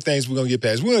 Some of these other things we're going to get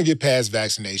past. We're going to get past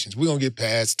vaccinations. We're going to get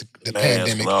past the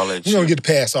pandemic. We're going to get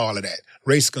past all of that.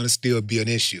 Race is going to still be an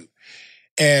issue.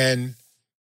 And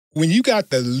when you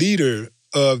got the leader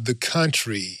of the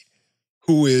country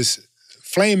who is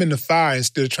flaming the fire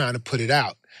instead of trying to put it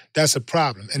out, that's a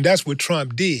problem. And that's what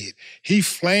Trump did. He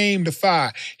flamed the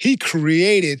fire. He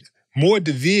created more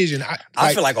division.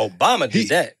 I feel like Obama did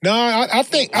that. No, I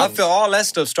feel all that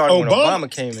stuff started when Obama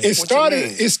came in. It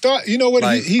started. You know what?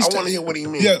 I want to hear what he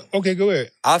means. Yeah. Okay. Go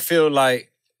ahead. I feel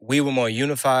like we were more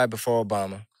unified before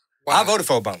Obama. Why? I voted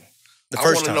for Obama the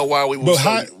first time. I want to know why we were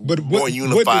more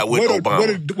unified with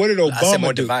Obama. What did Obama I said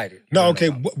more do? Divided. No. Okay.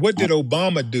 What did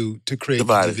Obama do to create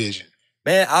the division?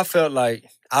 Man, I felt like,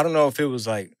 I don't know if it was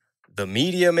like the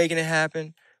media making it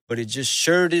happen, but it just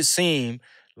sure did seem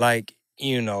like,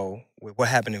 with what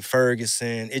happened in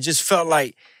Ferguson, it just felt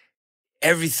like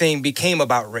everything became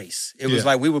about race. It was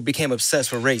like we became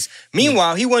obsessed with race.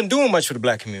 Meanwhile, he wasn't doing much for the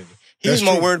black community. He was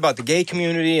more worried about the gay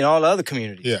community and all the other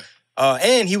communities. Yeah.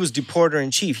 And he was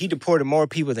deporter-in-chief. He deported more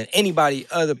people than anybody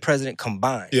other president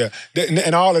combined. Yeah,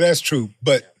 and all of that's true.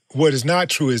 But what is not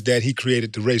true is that he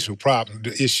created the racial problem,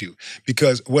 the issue.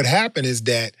 Because what happened is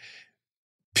that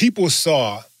people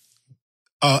saw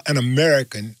an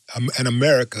America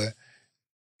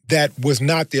that was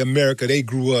not the America they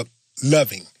grew up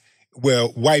loving. where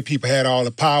white people had all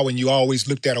the power and you always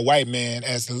looked at a white man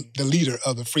as the leader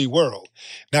of the free world.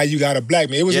 Now you got a black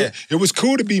man. It was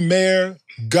cool to be mayor,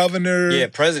 governor.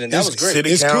 President. That was great.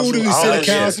 It's cool to be city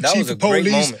council, chief of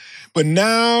police. But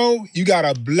now you got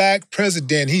a black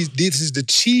president. This is the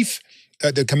chief,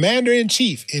 the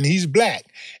commander-in-chief, and he's black.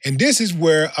 And this is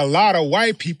where a lot of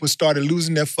white people started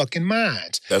losing their fucking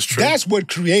minds. That's true. That's what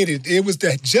created, it was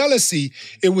the jealousy.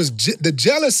 It was the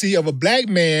jealousy of a black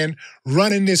man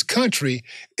running this country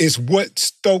is what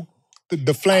stoked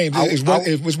the flames.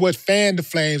 It was what fanned the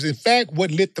flames. In fact, what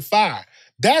lit the fire.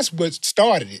 That's what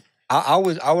started it. I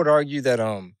would argue that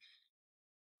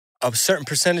a certain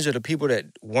percentage of the people that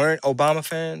weren't Obama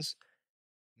fans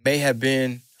may have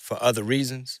been for other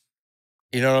reasons.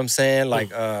 You know what I'm saying?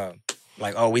 Like,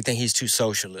 oh, we think he's too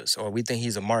socialist, or we think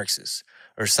he's a Marxist,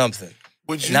 or something.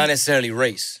 Not necessarily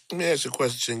race. Let me ask you a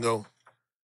question, Chingo.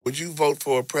 Would you vote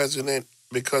for a president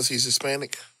because he's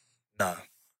Hispanic? Nah.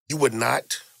 You would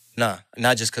not? Nah,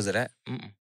 not just because of that.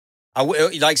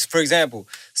 Like, for example,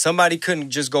 somebody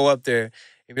couldn't just go up there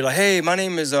and be like, hey, my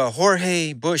name is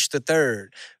Jorge Bush III.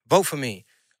 Vote for me.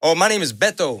 Or my name is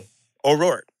Beto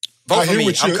O'Rourke. Vote for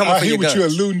me. I'm coming for your guns. I hear what you're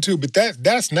alluding to, but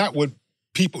that's not what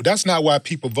that's not why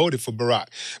people voted for Barack.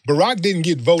 Barack didn't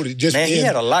get voted just he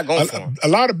had a lot going for him. A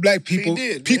lot of black people,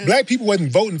 black people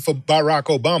wasn't voting for Barack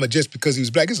Obama just because he was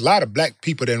black. There's a lot of black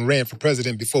people that ran for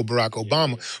president before Barack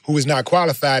Obama who was not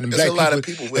qualified, and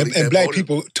black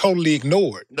people totally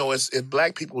ignored. No, it's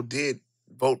black people did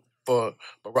vote for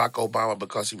Barack Obama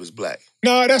because he was black.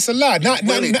 No, that's a lie. Not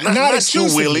you,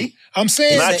 Willie. I'm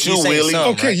saying not you, Willie.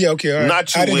 Okay, right? Okay, all right.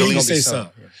 Not you, I didn't Willie. Hear you say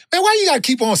something. Man, why you gotta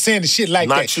keep on saying the shit like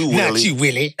not that? You, Willie. Not you,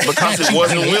 Willie. Because it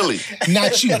wasn't Willie.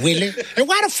 Not you, Willie. And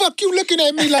why the fuck you looking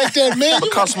at me like that, man?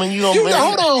 Because, man, you don't, man.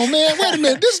 Hold on, man. Wait a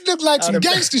minute. This looks like some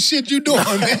gangster shit you doing,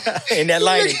 man. In that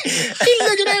lighting. He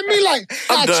looking at me like,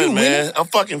 I'm done, you, man. Willie. I'm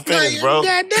fucking finished, bro.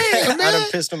 Goddamn, man. I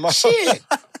done pissed him off. Shit.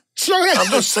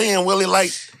 I'm just saying, Willie,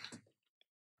 like,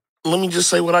 let me just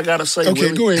say what I gotta say, Okay,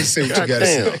 Willie. Go ahead and say what you gotta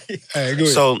say. All right, go ahead.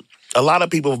 So, a lot of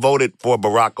people voted for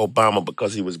Barack Obama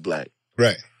because he was black.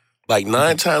 Right. Like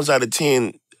 9 times out of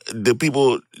 10, the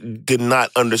people did not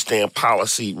understand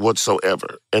policy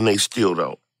whatsoever, and they still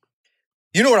don't.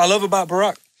 You know what I love about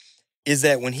Barack? Is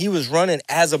that when he was running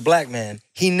as a black man,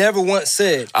 he never once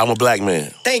said, I'm a black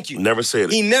man. Thank you. Never said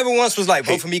it. He never once was like,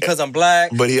 vote for me because I'm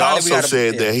black. But he also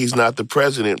said that he's not the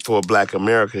president for Black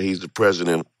America. He's the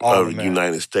president of the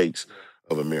United States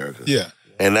of America. Yeah.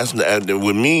 And that's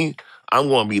with me, I'm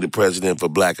going to be the president for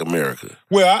Black America.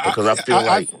 Well, because I feel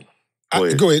like...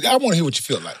 Go ahead. I want to hear what you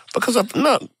feel like. Because I'm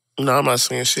not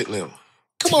saying shit now.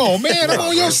 Come on, man. I'm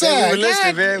on your side.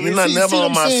 You're not never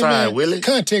on my side, man? Willie.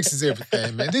 Context is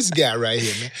everything, man. This guy right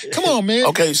here, man. Come on, man.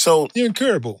 Okay, so... You're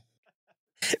incurable.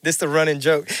 This the running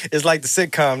joke. It's like the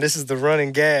sitcom. This is the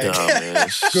running gag. Nah, man,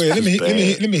 go ahead.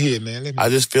 Let me hear it, man. I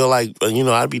just feel like,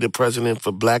 I'd be the president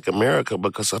for Black America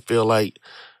because I feel like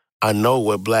I know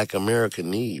what Black America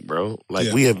need, bro.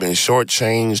 Like, we have been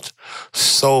shortchanged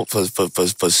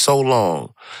for so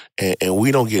long, and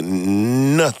we don't get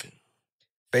nothing.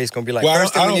 Faye's gonna be like,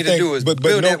 first thing we need to do is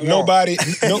build that wall. Nobody.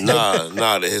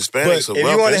 Nah, the Hispanics are if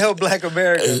you want to help Black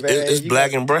America, it's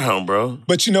black and brown, bro.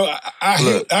 But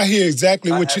I hear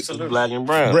exactly what you... It's black and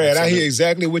brown. Brad, I hear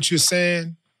exactly what you're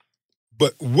saying.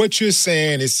 But what you're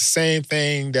saying is the same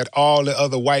thing that all the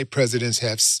other white presidents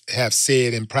have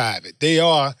said in private. They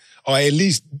are, or at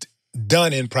least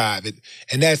done in private,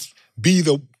 and that's be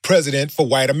the president for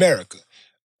white America.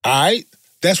 All right?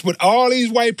 That's what all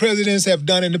these white presidents have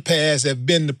done in the past, have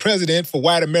been the president for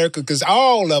white America, because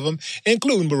all of them,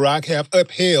 including Barack, have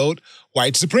upheld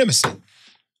white supremacy.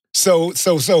 So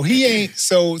he ain't,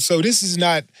 so this is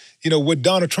not, what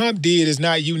Donald Trump did is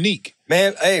not unique.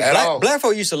 Man, hey, black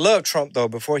folk used to love Trump, though,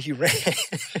 before he ran.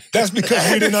 That's because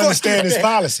we didn't understand his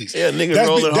policies. Yeah, niggas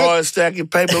rolling hard, stacking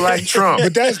paper like Trump.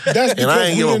 But that's because and I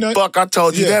ain't give a fuck. I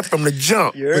told you that from the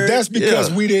jump. But that's because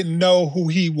we didn't know who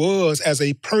he was as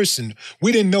a person.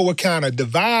 We didn't know what kind of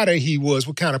divider he was,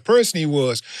 what kind of person he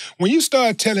was. When you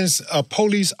start telling a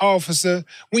police officer,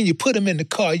 when you put him in the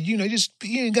car, you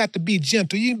ain't got to be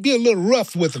gentle. You can be a little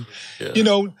rough with him.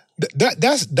 Yeah.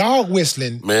 That's dog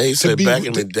whistling. Man, he said back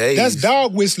in the days. That's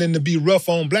dog whistling to be rough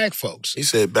on black folks. He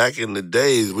said back in the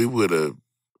days we would have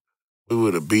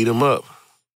beat him up.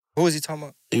 Who was he talking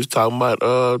about? He was talking about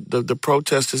the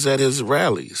protesters at his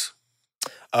rallies.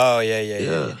 Oh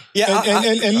yeah.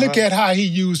 And look at how he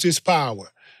used his power.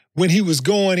 When he was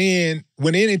going in,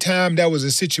 anytime there was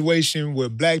a situation where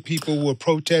black people were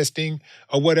protesting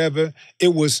or whatever,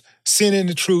 it was send in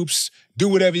the troops, do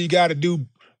whatever you got to do.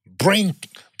 bring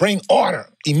order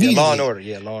immediately. Yeah, law and order.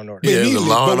 Yeah, law and order. Yeah, the Immediately.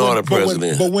 law and But when- order but when-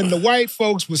 president. But when the white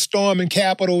folks was storming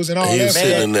capitals and all He that was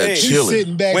sitting in there hey, he's chilling.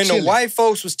 sitting back When chilling. the white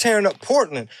folks was tearing up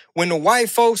Portland, when the white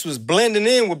folks was blending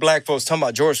in with black folks, talking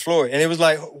about George Floyd, and it was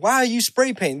like, why are you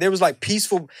spray painting? There was like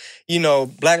peaceful,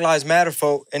 Black Lives Matter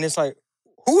folk, and it's like,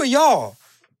 who are y'all?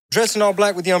 Dressing all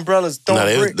black with the umbrellas,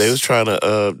 throwing bricks. They was trying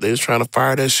to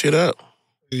fire that shit up.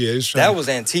 Yeah, it's trying That to- was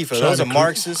Antifa. trying Those to are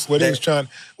Marxists. Well, they that- was trying.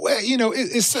 Well,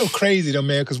 it's so crazy though,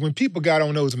 man. Because when people got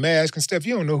on those masks and stuff,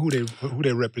 you don't know who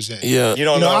they represent. Yeah, You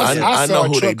don't know. I saw know a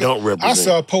who they truck- don't represent. I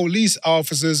saw police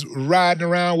officers riding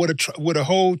around with a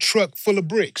whole truck full of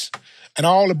bricks, and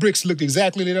all the bricks looked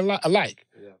exactly alike.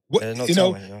 What, There's no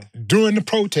telling, during the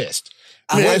protest.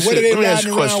 Let me ask What are you- they let me ask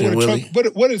you riding a around question, with a Willie.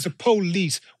 truck? What is the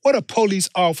police? What are police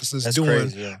officers That's doing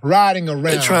crazy, yeah. riding around?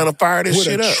 They trying to fire this with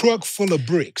shit a up. truck full of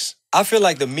bricks. I feel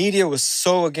like the media was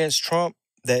so against Trump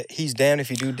that he's damned if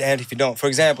you do, damned if you don't. For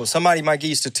example, somebody might give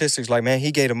you statistics like, man,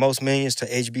 he gave the most millions to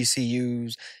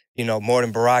HBCUs, more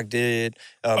than Barack did.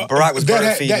 Barack was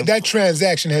bird feeding. that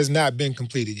transaction has not been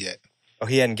completed yet. Oh,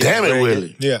 he hadn't given Damn the it, bread yet?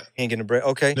 Willie. Yeah. He ain't getting the bread.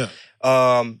 Okay. No.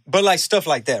 But like stuff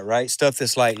like that, right? Stuff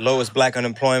that's like lowest black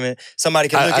unemployment. Somebody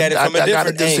can look at it from a I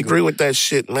different gotta disagree angle. with that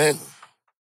shit, man.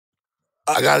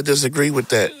 I gotta disagree with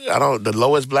that. The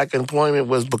lowest black employment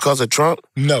was because of Trump?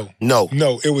 No. No.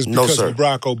 No, it was No, because sir. of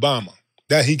Barack Obama.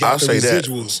 That he got I'll the say that.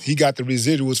 residuals. He got the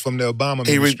residuals from the Obama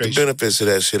He reaped the administration. benefits of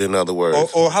that shit, in other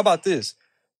words. Or how about this?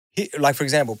 Like, for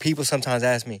example, people sometimes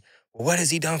ask me, well, what has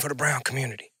he done for the brown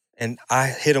community? And I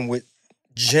hit them with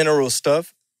general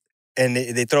stuff, and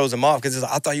they throws them off because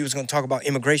I thought you was going to talk about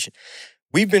immigration.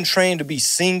 We've been trained to be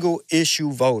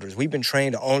single-issue voters. We've been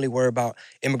trained to only worry about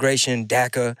immigration,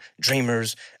 DACA,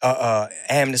 Dreamers,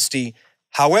 amnesty.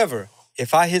 However,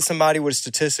 if I hit somebody with a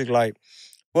statistic like,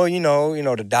 well,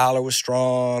 the dollar was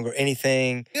strong or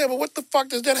anything. Yeah, but what the fuck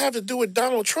does that have to do with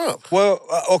Donald Trump? Well,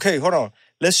 okay, hold on.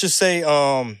 Let's just say,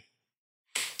 I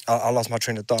lost my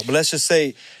train of thought, but let's just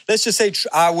say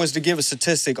I was to give a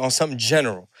statistic on something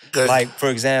general. Okay. Like, for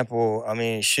example,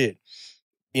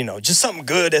 just something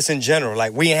good that's in general.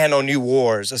 Like, we ain't had no new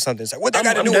wars or something. It's like, what that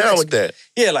got to I'm do down with with that.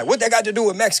 Yeah, like, what that got to do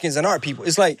with Mexicans and our people?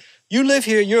 It's like, you live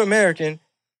here, you're American,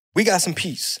 we got some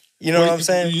peace. You know what I'm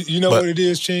saying? You know what it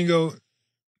is, Chingo?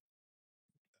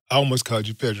 I almost called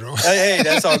you Pedro. Hey,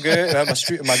 that's all good. That's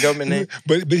my government name.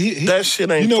 But he That shit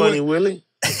ain't funny, Willie.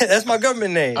 That's my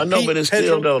government name. I know, Pete but it's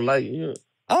Pedro. still, though, like, yeah.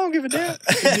 I don't give a damn.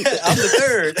 I'm the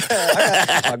third. I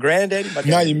got my granddaddy, my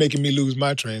now daddy. you're making me lose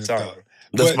my train of Sorry. thought.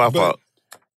 That's my fault.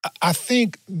 I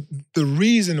think the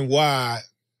reason why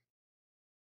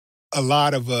a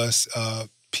lot of us,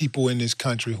 people in this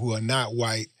country who are not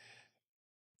white,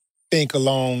 think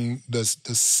along the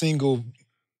single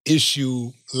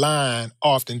issue line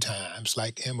oftentimes,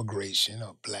 like immigration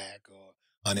or black or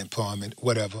unemployment,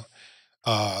 whatever,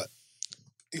 or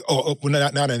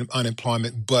not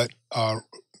unemployment, but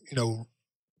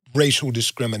racial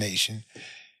discrimination.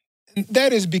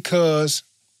 That is because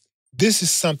this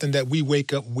is something that we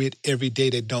wake up with every day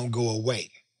that don't go away.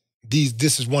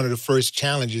 This is one of the first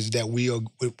challenges that when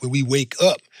we wake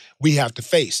up, we have to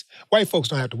face. White folks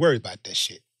don't have to worry about that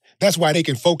shit. That's why they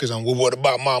can focus on, well, what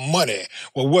about my money?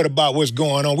 Well, what about what's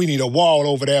going on? We need a wall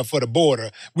over there for the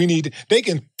border. They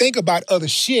can think about other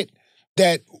shit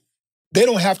that they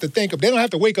don't have to think of. They don't have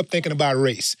to wake up thinking about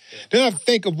race. They don't have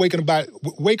to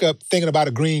wake up thinking about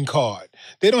a green card.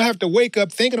 They don't have to wake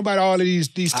up thinking about all of these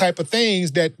type of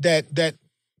things that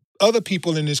other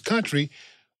people in this country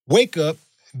wake up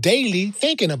daily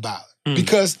thinking about.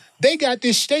 Because they got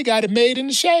it made in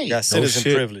the shade. Got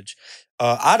citizen privilege.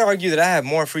 I'd argue that I have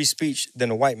more free speech than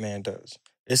a white man does.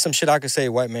 There's some shit I could say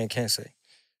a white man can't say.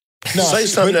 No, say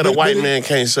something that a white man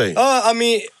can't say.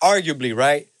 Arguably,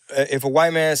 right? If a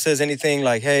white man says anything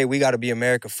like, hey, we got to be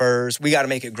America first, we got to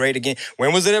make it great again.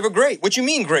 When was it ever great? What you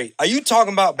mean great? Are you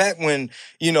talking about back when,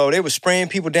 they were spraying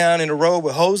people down in the road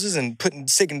with hoses and putting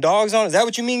sicking dogs on? Is that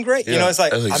what you mean great? Yeah, it's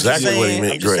like, that's exactly what he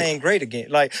meant, I'm just saying great again.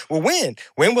 Like, well, when?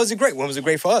 When was it great? When was it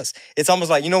great for us? It's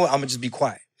almost like, I'm going to just be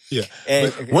quiet. Yeah.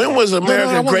 And, When was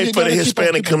America great for the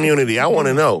Hispanic community? I want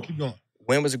to know. Keep going.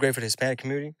 when was it great for the Hispanic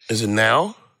community? Is it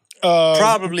now?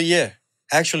 Probably, yeah.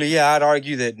 Actually, yeah, I'd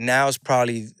argue that now is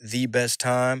probably the best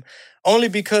time. Only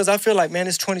because I feel like, man,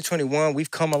 it's 2021.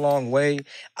 We've come a long way.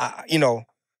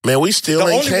 Man, we still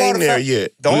ain't came there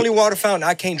yet. The only water fountain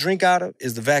I can't drink out of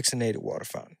is the vaccinated water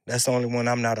fountain. That's the only one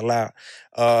I'm not allowed.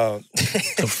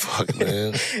 The fuck,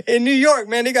 man? In New York,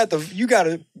 man, you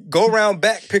gotta go around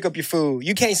back, pick up your food.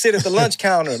 You can't sit at the lunch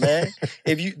counter, man.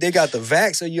 They got the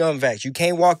vax or you unvax. You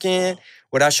can't walk in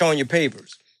without showing your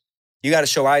papers. You gotta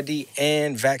show ID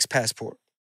and vax passport.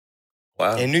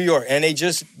 Wow. in New York, and they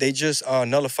just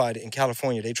nullified it in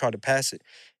California. They tried to pass it.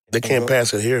 They can't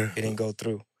pass it here. It didn't go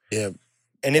through. Yeah.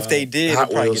 And if they did, Hot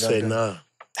it'd probably Wheels get say undone. nah.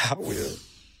 Hot Wheels.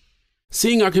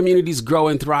 Seeing our communities grow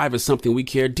and thrive is something we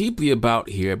care deeply about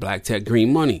here at Black Tech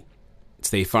Green Money.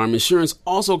 State Farm Insurance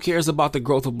also cares about the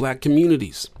growth of Black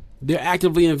communities. They're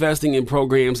actively investing in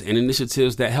programs and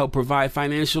initiatives that help provide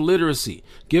financial literacy,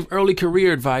 give early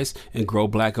career advice, and grow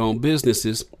Black-owned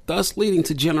businesses, thus leading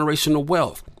to generational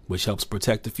wealth, which helps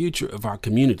protect the future of our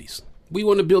communities. We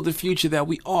want to build a future that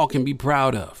we all can be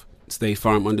proud of. State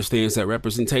Farm understands that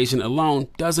representation alone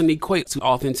doesn't equate to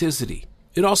authenticity.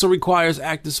 It also requires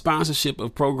active sponsorship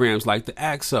of programs like the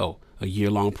AXO, a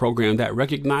year-long program that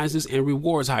recognizes and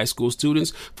rewards high school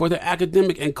students for their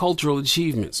academic and cultural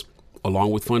achievements,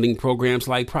 along with funding programs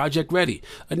like Project Ready,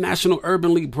 a National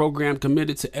Urban League program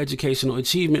committed to educational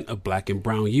achievement of Black and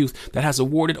brown youth that has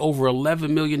awarded over $11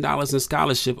 million in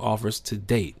scholarship offers to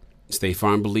date. State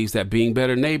Farm believes that being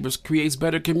better neighbors creates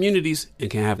better communities and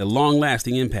can have a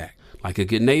long-lasting impact. Like a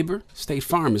good neighbor, State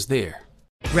Farm is there.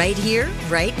 Right here,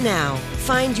 right now.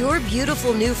 Find your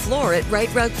beautiful new floor at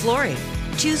Right Rug Flooring.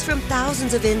 Choose from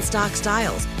thousands of in-stock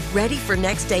styles, ready for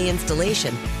next day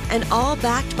installation, and all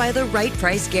backed by the right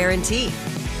price guarantee.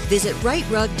 Visit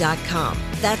rightrug.com.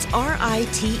 That's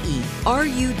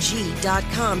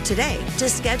RITERUG.com today to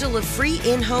schedule a free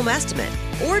in-home estimate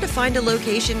or to find a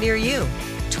location near you.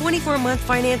 24-month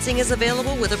financing is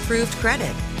available with approved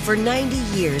credit. For 90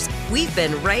 years, we've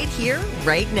been right here,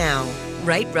 right now.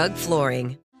 Right Rug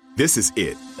Flooring. This is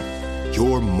it.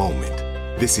 Your moment.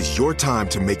 This is your time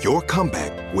to make your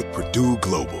comeback with Purdue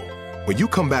Global. When you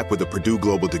come back with a Purdue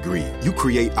Global degree, you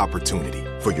create opportunity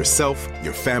for yourself,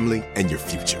 your family, and your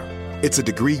future. It's a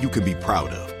degree you can be proud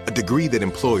of, a degree that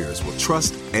employers will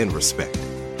trust and respect.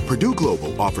 Purdue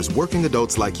Global offers working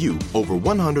adults like you over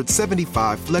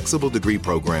 175 flexible degree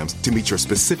programs to meet your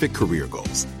specific career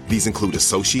goals. These include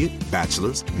associate,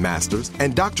 bachelor's, master's,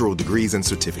 and doctoral degrees and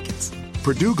certificates.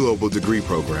 Purdue Global degree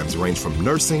programs range from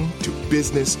nursing to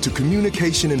business to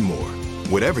communication and more.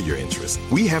 Whatever your interest,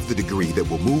 we have the degree that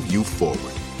will move you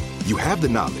forward. You have the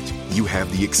knowledge, you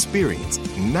have the experience.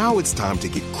 Now it's time to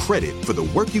get credit for the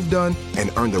work you've done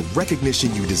and earn the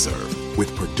recognition you deserve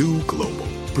with Purdue Global,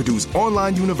 Purdue's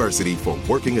online university for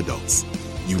working adults.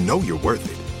 You know you're worth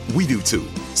it. We do too.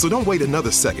 So don't wait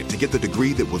another second to get the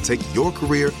degree that will take your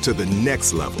career to the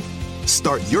next level.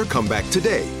 Start your comeback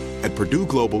today at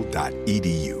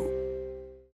purdueglobal.edu.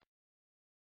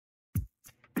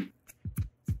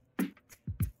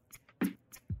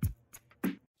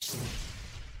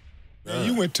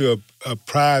 You went to a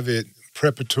private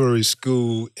preparatory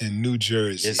school in New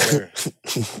Jersey. Yes, sir.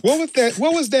 What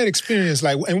was that experience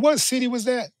like? And what city was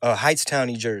that? Hightstown,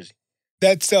 New Jersey.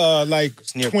 That's like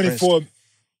It's near 24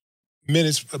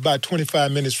 minutes, about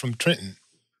 25 minutes from Trenton.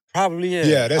 Probably, yeah.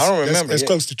 Yeah, I don't remember. That's Yeah.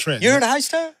 close to Trenton. You heard of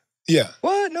Hightstown? Yeah,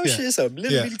 What? No Yeah. shit. It's a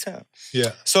little Yeah. bitty town.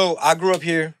 yeah. So I grew up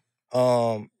here.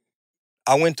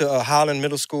 I went to Highland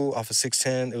Middle School off of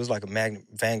 610. It was like a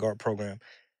Vanguard program.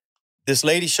 This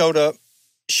lady showed up.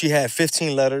 She had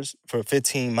 15 letters for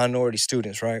 15 minority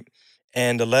students, right?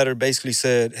 And the letter basically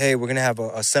said, hey, we're going to have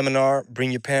a seminar.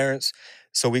 Bring your parents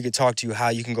so we could talk to you how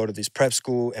you can go to this prep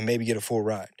school and maybe get a full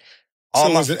ride. So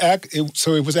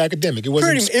it was academic. It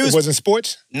wasn't. It was- It wasn't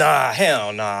sports. Nah,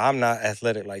 hell nah. I'm not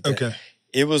athletic like that. Okay.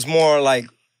 It was more like,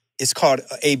 it's called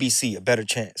ABC, A Better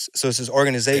Chance. So it's this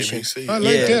organization. ABC. I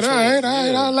like Yeah, that. that's All right.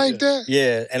 right. I like that.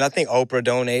 Yeah, and I think Oprah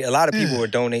donate. A lot of people Yeah. were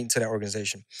donating to that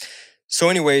organization. So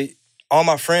anyway, all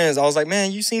my friends, I was like,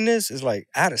 man, you seen this? It's like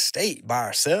out of state by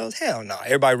ourselves? Hell no.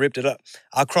 Everybody ripped it up.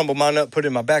 I crumbled mine up, put it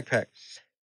in my backpack.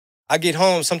 I get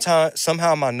home,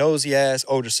 somehow my nosy ass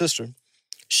older sister,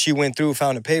 she went through,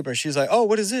 found the paper, and she was like, oh,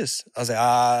 what is this? I was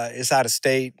like, it's out of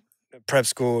state, prep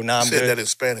school. Nah, I'm said good. that in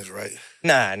Spanish, right?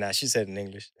 Nah, she said it in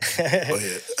English. Go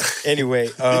ahead. Anyway,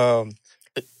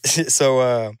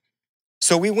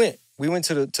 so we went. We went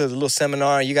to the little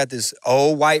seminar, and you got this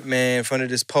old white man in front of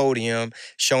this podium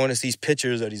showing us these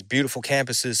pictures of these beautiful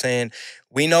campuses saying,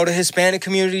 we know the Hispanic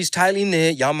community is tightly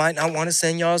knit. Y'all might not want to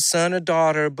send y'all son or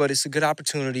daughter, but it's a good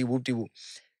opportunity, whoop-de-whoop.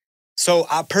 So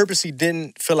I purposely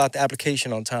didn't fill out the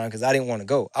application on time because I didn't want to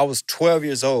go. I was 12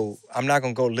 years old. I'm not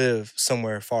going to go live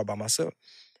somewhere far by myself.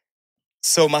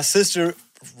 So my sister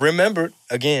remembered,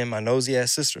 again, my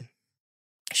nosy-ass sister.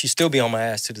 She still be on my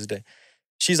ass to this day.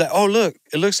 She's like, oh, look,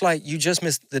 it looks like you just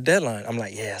missed the deadline. I'm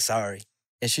like, yeah, sorry.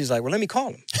 And she's like, well, let me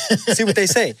call them. See what they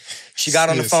say. She got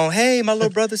on the phone. Hey, my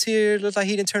little brother's here. Looks like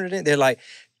he didn't turn it in. They're like,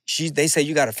 they say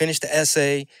you got to finish the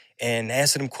essay and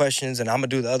answer them questions, and I'm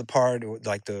going to do the other part,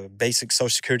 like the basic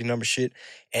Social Security number shit,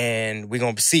 and we're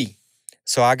going to see.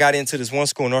 So I got into this one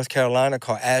school in North Carolina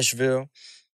called Asheville.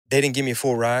 They didn't give me a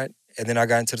full ride. And then I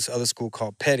got into this other school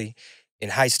called Petty in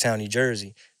Hightstown, New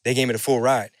Jersey. They gave me the full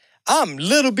ride. I'm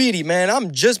little bitty, man.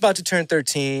 I'm just about to turn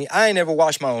 13. I ain't never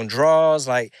washed my own drawers.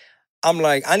 Like, I'm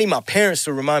like, I need my parents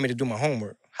to remind me to do my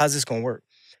homework. How's this gonna work?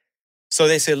 So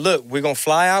they said, look, we're gonna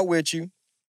fly out with you.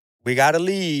 We gotta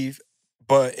leave.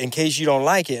 But in case you don't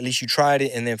like it, at least you tried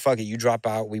it, and then fuck it, you drop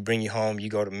out, we bring you home, you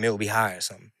go to Milby High or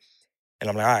something. And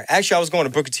I'm like, all right. Actually, I was going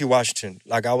to Booker T. Washington.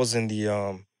 Like, I was in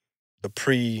the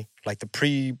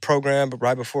pre-program, but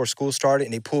right before school started,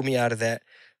 and they pulled me out of that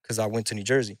because I went to New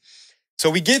Jersey. So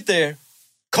we get there,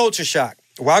 culture shock.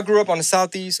 Where I grew up on the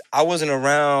Southeast, I wasn't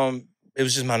around, it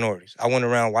was just minorities. I wasn't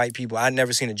around white people. I'd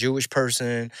never seen a Jewish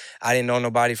person. I didn't know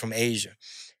nobody from Asia.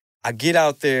 I get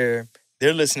out there,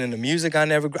 they're listening to music I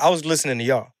was listening to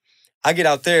y'all. I get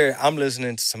out there, I'm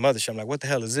listening to some other shit. I'm like, what the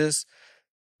hell is this?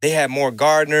 They had more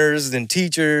gardeners than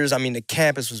teachers. I mean, the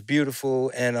campus was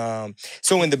beautiful. And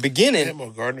so in the beginning... They had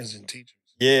more gardeners than teachers.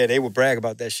 Yeah, they would brag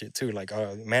about that shit too, like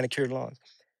manicured lawns.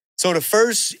 So the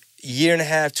first year and a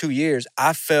half, 2 years,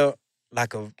 I felt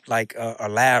like a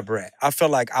lab rat. I felt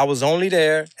like I was only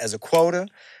there as a quota.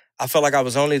 I felt like I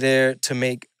was only there to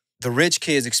make the rich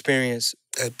kids experience...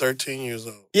 At 13 years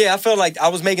old. Yeah, I felt like I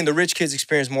was making the rich kids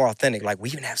experience more authentic. Like, we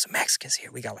even have some Mexicans here.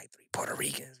 We got like 3 Puerto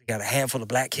Ricans. We got a handful of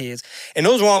black kids. And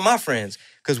those were all my friends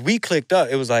because we clicked up.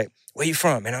 It was like, where you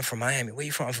from? Man, I'm from Miami. Where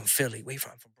you from? I'm from Philly. Where you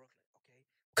from? I'm from Brooklyn. Okay.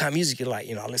 What kind of music you like?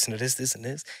 You know, I listen to this, this, and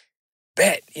this.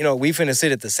 Bet. You know, we finna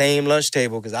sit at the same lunch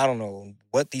table because I don't know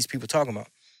what these people talking about.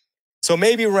 So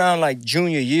maybe around like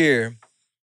junior year,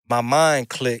 my mind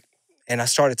clicked and I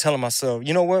started telling myself,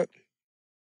 you know what?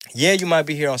 Yeah, you might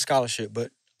be here on scholarship,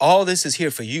 but all this is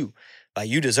here for you. Like,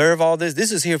 you deserve all this.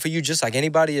 This is here for you just like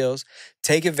anybody else.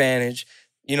 Take advantage.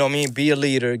 You know what I mean? Be a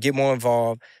leader. Get more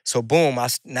involved. So, boom, I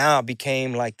now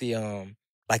became like the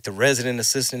resident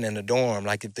assistant in the dorm.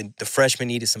 Like, if the freshman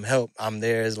needed some help, I'm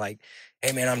there. It's like,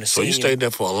 hey, man, I'm the senior. So you stayed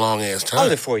there for a long-ass time? I was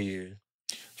there 4 years.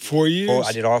 4 years?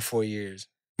 I did all 4 years.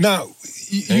 Now,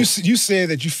 you said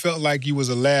that you felt like you was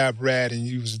a lab rat and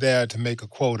you was there to make a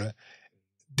quota.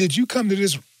 Did you come to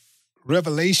this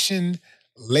revelation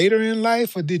later in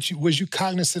life, or was you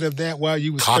cognizant of that while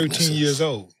you was 13 years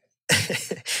old?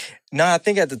 No, I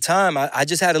think at the time, I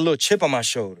just had a little chip on my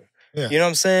shoulder. Yeah. You know what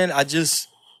I'm saying? I just,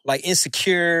 like,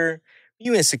 insecure.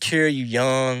 You insecure, you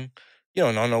young. You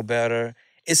don't know no better.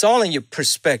 It's all in your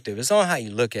perspective. It's all how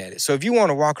you look at it. So if you want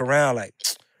to walk around like,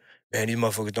 man, these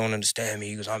motherfuckers don't understand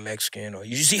me because I'm Mexican, or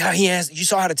you see how you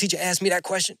saw how the teacher asked me that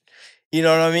question? You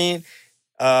know what I mean?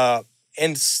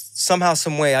 And somehow,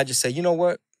 some way, I just say, you know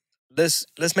what?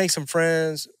 Let's make some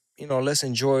friends. You know, let's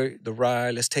enjoy the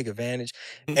ride. Let's take advantage.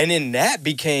 And then that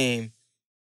became,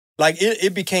 like,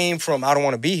 it became from I don't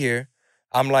want to be here.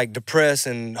 I'm, like, depressed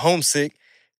and homesick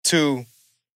to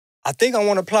I think I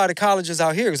want to apply to colleges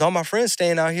out here because all my friends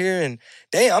staying out here and,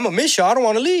 damn, I'm going to miss y'all. I don't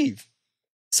want to leave.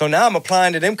 So now I'm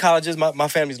applying to them colleges. My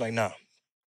family's like, nah,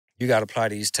 you got to apply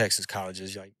to these Texas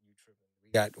colleges. Like,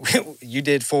 you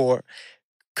did 4.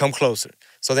 Come closer.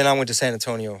 So then I went to San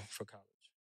Antonio for college.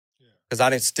 Because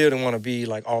I still didn't want to be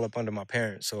like all up under my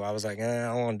parents. So I was like,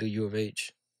 I want to do U of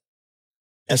H.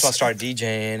 That's why I started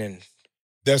DJing. And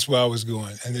that's where I was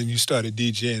going. And then you started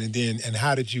DJing. And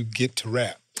how did you get to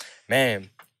rap? Man,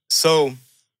 so,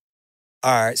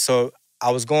 all right. So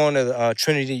I was going to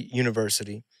Trinity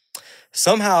University.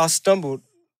 Somehow I stumbled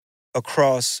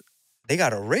across, they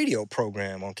got a radio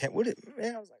program on campus.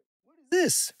 Man, I was like,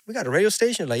 this? We got a radio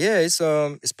station? Like, yeah,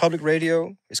 it's public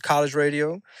radio, it's college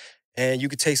radio, and you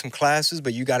could take some classes,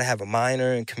 but you got to have a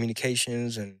minor in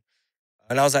communications. And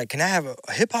I was like, can I have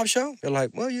a hip-hop show? They're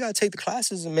like, well, you got to take the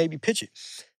classes and maybe pitch it.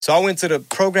 So I went to the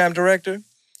program director,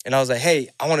 and I was like, hey,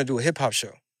 I want to do a hip-hop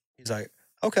show. He's like,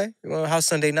 okay, well, how's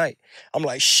Sunday night? I'm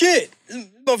like, shit, this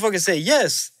motherfucker say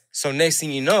yes. So next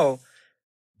thing you know,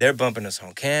 they're bumping us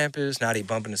on campus. Now they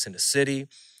bumping us in the city.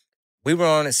 We were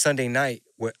on a Sunday night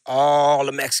with all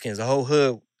the Mexicans, the whole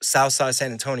hood, Southside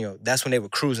San Antonio. That's when they were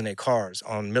cruising their cars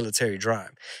on Military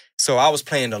Drive. So I was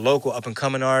playing the local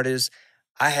up-and-coming artists.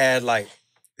 I had, like,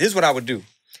 this is what I would do.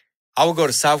 I would go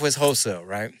to Southwest Wholesale,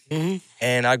 right? Mm-hmm.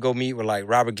 And I'd go meet with, like,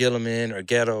 Robert Gilliman or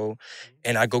Ghetto,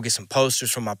 and I'd go get some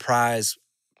posters from my prize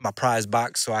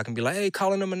box so I can be like, hey,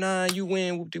 caller number 9, you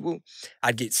win, whoop-de-whoop.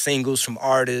 I'd get singles from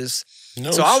artists.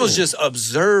 So I was just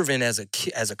observing as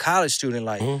a college student,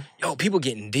 like, yo, people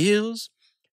getting deals.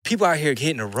 People out here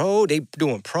hitting the road. They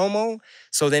doing promo.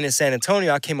 So then in San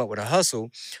Antonio, I came up with a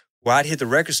hustle where I'd hit the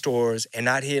record stores and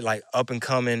I'd hit, like,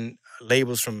 up-and-coming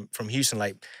labels from Houston.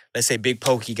 Like, let's say Big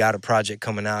Pokey got a project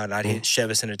coming out, and I'd hit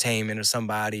Chevis Entertainment or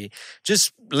somebody.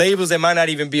 Just labels that might not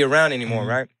even be around anymore,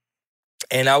 right?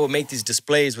 And I would make these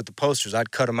displays with the posters.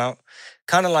 I'd cut them out,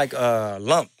 kind of like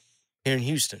Lump here in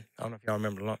Houston. I don't know if y'all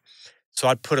remember Lump. So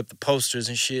I'd put up the posters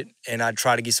and shit, and I'd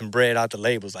try to get some bread out the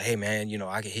labels. Like, hey, man, you know,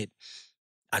 I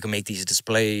can make these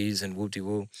displays and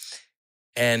whoop-de-woo.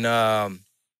 And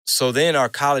so then our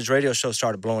college radio show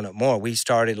started blowing up more. We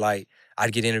started, like,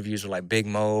 I'd get interviews with, like, Big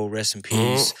Mo, rest in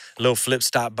peace. Lil Flip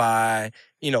stopped by.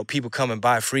 You know, people coming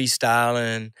by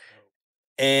freestyling.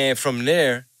 And from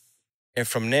there, you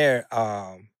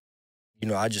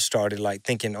know, I just started, like,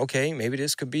 thinking, okay, maybe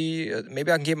this could be,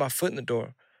 maybe I can get my foot in the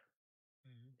door.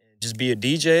 Just be a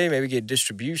DJ, maybe get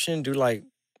distribution, do like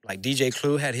DJ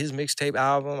Clue had his mixtape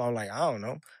album. I'm like, I don't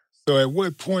know. So at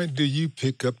what point do you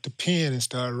pick up the pen and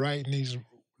start writing these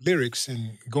lyrics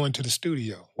and going to the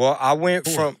studio? Well, I went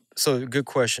so good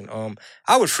question.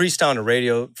 I would freestyle on the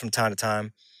radio from time to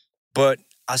time, but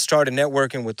I started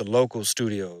networking with the local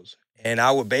studios. And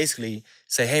I would basically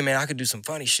say, hey, man, I could do some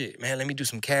funny shit. Man, let me do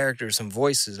some characters, some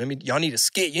voices. Y'all need a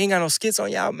skit. You ain't got no skits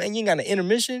on y'all, man. You ain't got an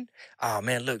intermission. Oh,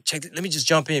 man, look, check this. Let me just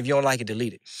jump in. If you don't like it,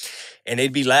 delete it. And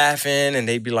they'd be laughing, and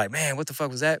they'd be like, man, what the fuck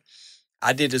was that?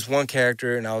 I did this one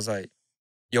character, and I was like,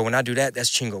 yo, when I do that, that's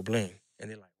Chingo Bling.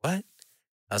 And they're like, what?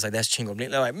 I was like, that's Chingo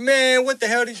Bling. They're like, man, what the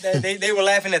hell? They were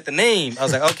laughing at the name. I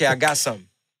was like, okay, I got something.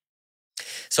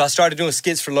 So I started doing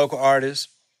skits for local artists,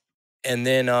 and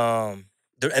then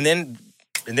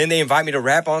they invite me to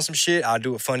rap on some shit. I'll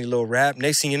do a funny little rap.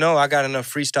 Next thing you know, I got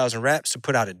enough freestyles and raps to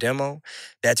put out a demo.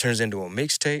 That turns into a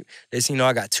mixtape. Next thing you know,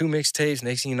 I got 2 mixtapes.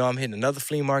 Next thing you know, I'm hitting another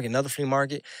flea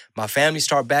market. My family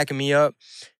start backing me up.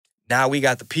 Now we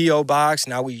got the P.O. box.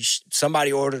 Now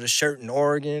somebody ordered a shirt in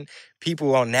Oregon.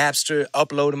 People on Napster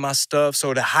uploading my stuff.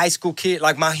 So the high school kid,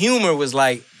 like my humor was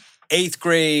like 8th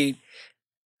grade,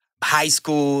 high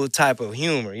school type of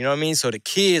humor. You know what I mean? So the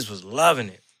kids was loving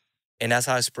it. And that's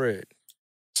how it spread.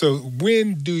 So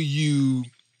when do you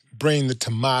bring the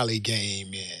tamale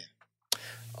game in?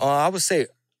 I would say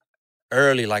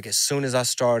early, like as soon as I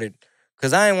started,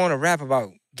 because I didn't want to rap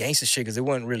about gangster shit because it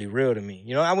wasn't really real to me.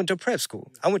 You know, I went to prep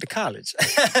school. I went to college.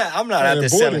 I'm not out there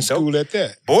selling boarding school dope. At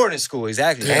that. Boarding school,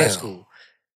 exactly. Damn. Prep school.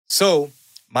 So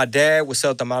my dad would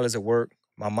sell tamales at work.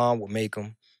 My mom would make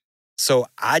them. So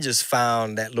I just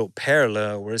found that little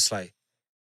parallel where it's like,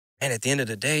 man, at the end of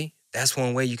the day, that's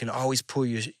one way you can always pull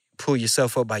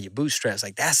yourself up by your bootstraps.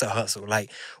 Like, that's a hustle.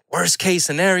 Like, worst case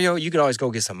scenario, you could always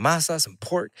go get some masa, some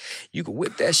pork. You could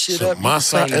whip that shit up. Some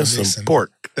masa and some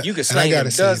pork. You could sling them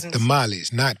dozens.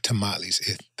 Tamales, not tamales.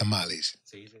 It's tamales.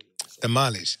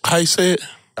 Tamales. How you say it?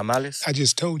 Tamales? I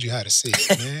just told you how to say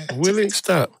it, man. Willie,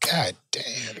 stop. God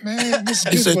damn, man. This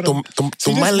You said is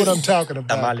what I'm talking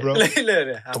about, bro.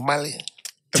 Tamale.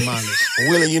 Tamales.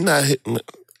 Willie, you're not hitting.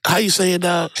 How you say it,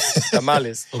 dog?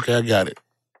 Tamales. Okay, I got it.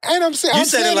 And I'm saying, you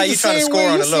said it like you trying to score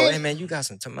on the low. Said. Hey, man, you got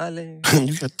some tamales.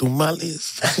 You got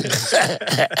tamales.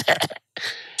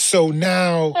 So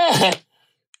now,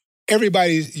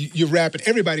 you're rapping.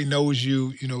 Everybody knows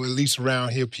you. You know, at least around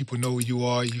here, people know who you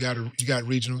are. You got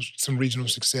some regional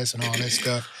success and all that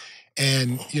stuff.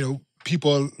 And you know,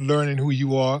 people are learning who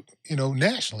you are. You know,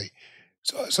 nationally.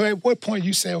 So at what point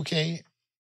you say, okay,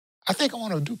 I think I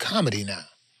want to do comedy now?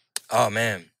 Oh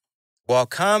man, well,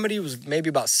 comedy was maybe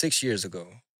about 6 years ago.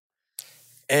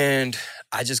 And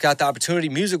I just got the opportunity.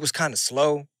 Music was kind of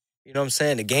slow. You know what I'm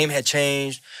saying? The game had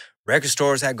changed. Record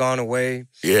stores had gone away.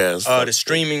 Yeah. The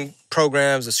streaming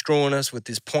programs are screwing us with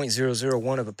this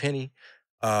 0.001 of a penny.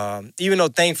 Even though,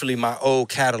 thankfully, my old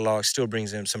catalog still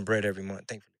brings in some bread every month,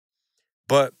 thankfully.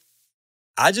 But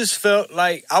I just felt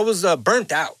like I was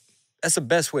burnt out. That's the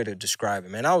best way to describe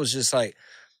it, man. I was just like,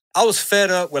 I was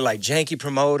fed up with like janky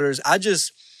promoters.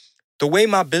 The way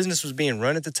my business was being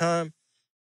run at the time,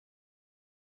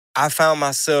 I found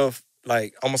myself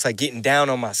like almost like getting down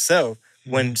on myself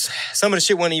when some of the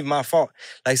shit wasn't even my fault.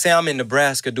 Like say I'm in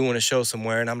Nebraska doing a show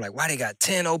somewhere and I'm like, why they got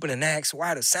 10 opening acts?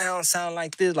 Why the sound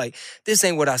like this? Like this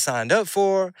ain't what I signed up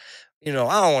for. You know,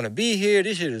 I don't want to be here.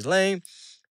 This shit is lame.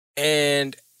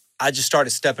 And I just started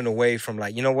stepping away from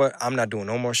like, you know what? I'm not doing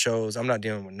no more shows. I'm not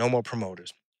dealing with no more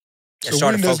promoters. So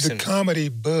when does the comedy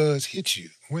buzz hit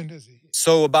you? When does it hit?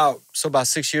 So about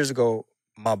 6 years ago,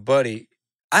 my buddy,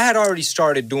 I had already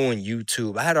started doing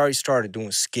YouTube. I had already started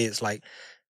doing skits, like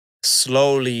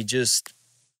slowly just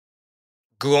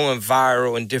going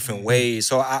viral in different ways.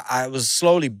 So I was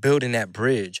slowly building that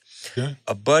bridge. Yeah.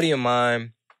 A buddy of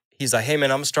mine, he's like, hey man,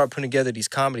 I'm gonna start putting together these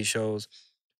comedy shows.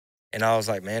 And I was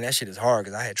like, man, that shit is hard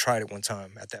because I had tried it one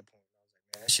time at that point. I was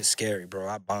like, man, that shit's scary, bro.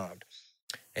 I bombed.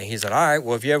 And he's like, all right,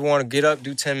 well, if you ever want to get up,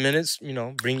 do 10 minutes, you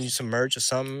know, bring you some merch or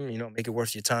something, you know, make it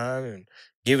worth your time and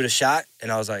give it a shot.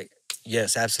 And I was like,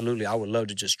 yes, absolutely. I would love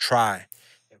to just try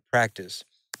and practice.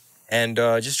 And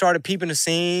just started peeping the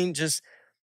scene, just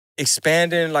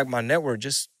expanding like my network,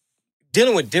 just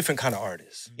dealing with different kind of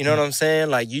artists. You know what I'm saying?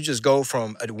 Like you just go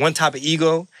from one type of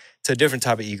ego to a different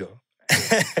type of ego.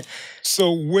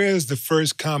 So where's the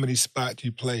first comedy spot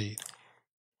you played?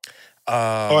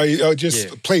 Or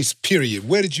just place, period.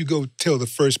 Where did you go tell the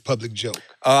first public joke?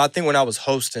 I think when I was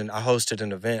hosting, I hosted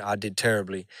an event. I did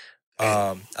terribly.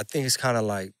 I think it's kind of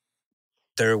like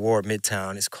Third Ward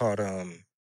Midtown. It's called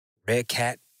Red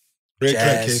Cat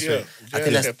Jazz. Yeah, I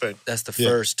think that's the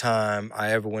first time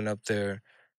I ever went up there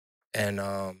and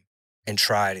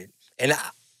tried it. And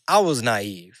I was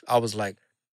naive. I was like,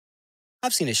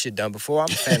 I've seen this shit done before.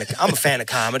 I'm a fan of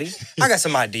comedy. I got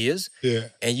some ideas. Yeah.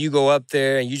 And you go up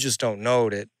there and you just don't know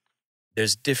that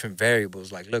there's different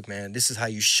variables. Like, look, man, this is how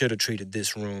you should have treated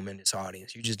this room and this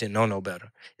audience. You just didn't know no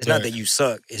better. It's not that you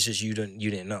suck. It's just you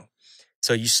didn't know.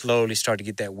 So you slowly start to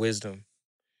get that wisdom.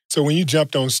 So when you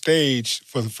jumped on stage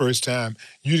for the first time,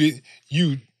 you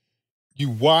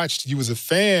watched, you was a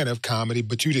fan of comedy,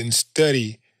 but you didn't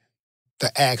study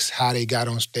the acts, how they got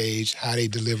on stage, how they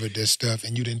delivered their stuff,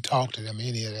 and you didn't talk to them,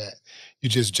 any of that. You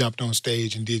just jumped on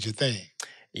stage and did your thing.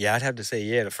 Yeah, I'd have to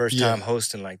say, the first time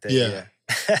hosting like that, yeah.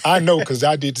 I know, because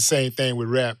I did the same thing with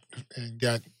rap and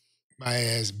got my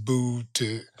ass booed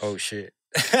to... Oh, shit.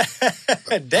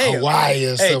 Damn. Hawaii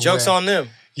or somewhere. Hey, joke's on them.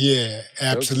 Yeah,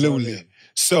 absolutely.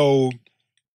 So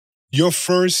your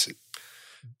first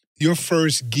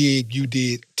gig, you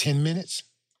did 10 minutes?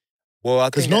 Well, I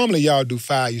think because normally y'all do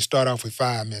 5. You start off with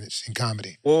 5 minutes in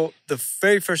comedy. Well, the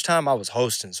very first time I was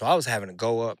hosting, so I was having to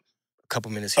go up a couple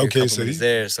minutes here, a couple minutes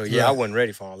there. So I wasn't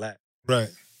ready for all that. Right.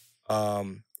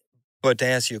 But to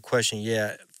answer your question,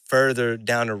 further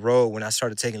down the road when I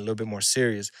started taking it a little bit more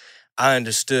serious, I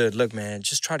understood, look, man,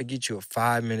 just try to get you a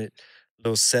 5-minute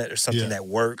little set or something that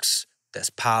works,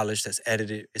 that's polished, that's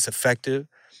edited, it's effective,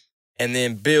 and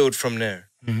then build from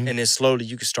there. Mm-hmm. And then slowly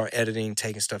you can start editing,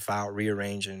 taking stuff out,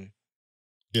 rearranging.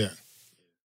 Yeah.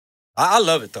 I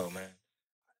love it though, man.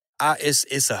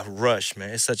 It's a rush, man.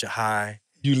 It's such a high.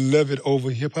 You love it over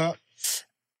hip-hop?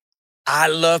 I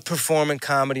love performing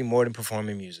comedy more than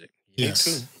performing music. Yes.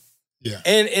 Me too. Yeah.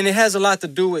 And it has a lot to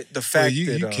do with the fact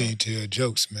that... You can't tell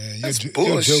jokes, man.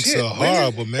 Your jokes are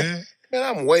horrible, man. Man,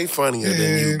 I'm way funnier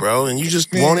than you, bro, and you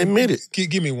just won't admit it.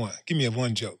 Give me one. Give me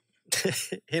one joke.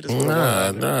 Hit us with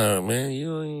one. Nah, man.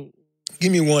 You ain't...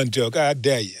 Give me one joke. I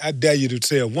dare you. I dare you to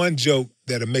tell one joke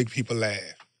that'll make people laugh.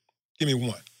 Give me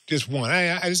one. Just one.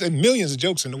 I just have millions of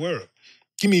jokes in the world.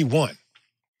 Give me one.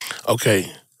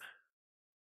 Okay.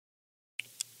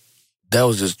 That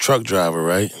was this truck driver,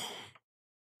 right?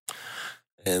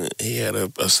 And he had a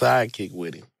sidekick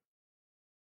with him.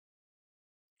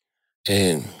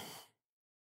 And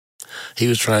he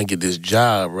was trying to get this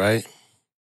job, right?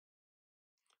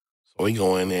 So he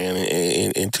go in there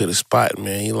and into the spot,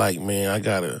 man. He like, man, I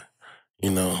got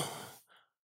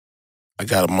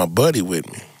my buddy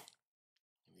with me.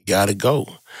 You gotta go.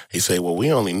 He say, well,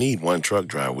 we only need one truck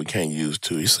driver. We can't use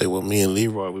 2. He say, well, me and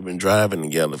Leroy, we've been driving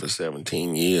together for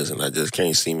 17 years, and I just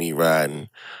can't see me riding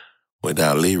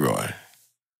without Leroy.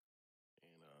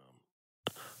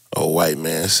 Old white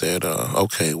man said,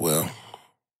 okay, well,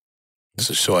 it's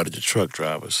a shortage of truck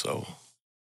drivers, so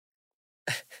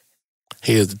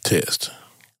here's the test.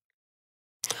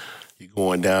 You're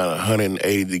going down a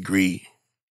 180-degree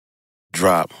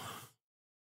drop.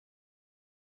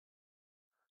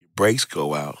 Your brakes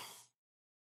go out.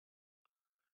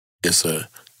 It's a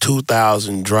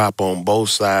 2,000 drop on both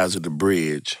sides of the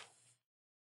bridge.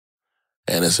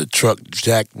 And it's a truck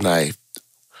jackknife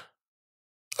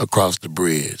across the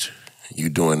bridge. You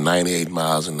doing 98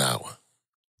 miles an hour.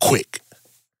 Quick.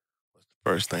 What's the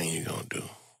first thing you gonna do?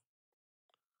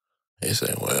 He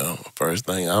said, well, first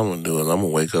thing I'm gonna do is I'm gonna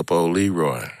wake up old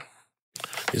Leroy.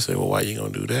 He said, well, why you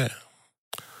gonna do that?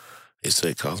 He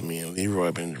said, cause me and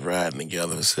Leroy been riding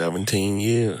together for 17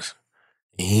 years.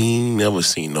 He ain't never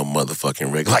seen no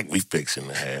motherfucking wreck like we fixing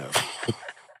to have.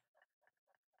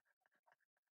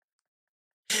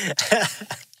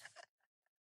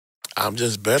 I'm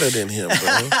just better than him,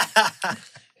 bro.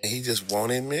 And he just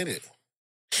won't admit it.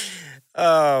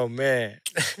 Oh, man.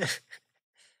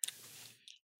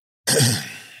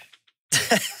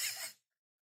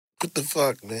 What the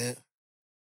fuck, man?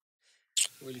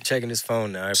 Really checking his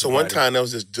phone now. Everybody. So one time there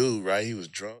was this dude, right? He was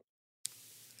drunk.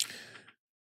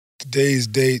 Today's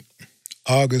date,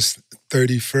 August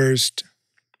 31st,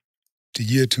 the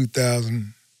year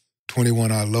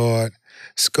 2021, our Lord.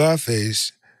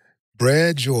 Scarface,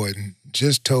 Brad Jordan,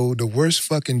 just told the worst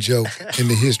fucking joke in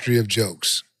the history of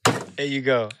jokes. There you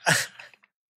go.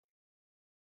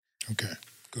 Okay,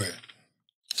 go ahead.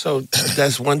 So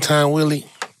that's one time, Willie,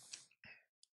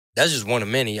 That's just one of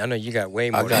many. I know you got way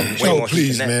more. Joe,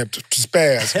 please, man.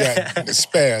 Spaz,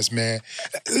 spaz, man.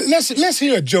 Let's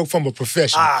hear a joke from a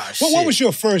professional. What was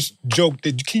your first joke?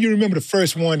 Can you remember the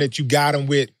first one that you got him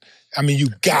with? I mean, you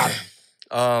got him.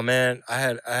 Oh man, I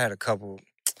had a couple.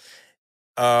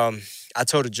 I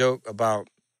told a joke about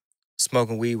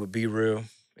smoking weed with Be Real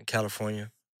in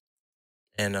California,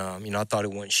 and I thought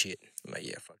it wasn't shit. I'm like,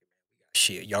 yeah, fuck it,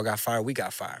 shit. Y'all got fire, we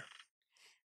got fire.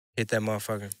 Hit that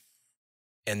motherfucker.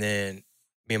 And then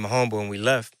me and my homeboy, when we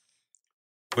left,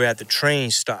 we're at the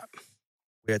train stop.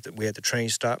 We at the train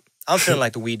stop. I'm feeling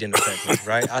like the weed didn't affect me,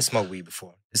 right? I smoked weed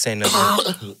before. This ain't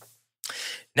nothing.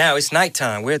 Now it's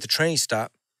nighttime. We're at the train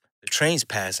stop. The train's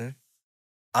passing.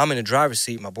 I'm in the driver's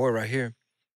seat. My boy right here.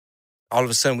 All of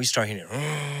a sudden, we start hearing like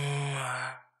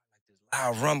this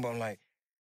loud rumble. I'm like,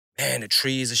 man, the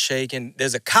trees are shaking.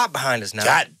 There's a cop behind us now.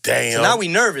 God damn. So now we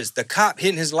nervous. The cop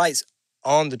hitting his lights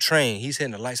on the train. He's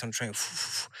hitting the lights on the train.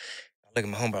 I look at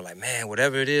my homeboy like, man,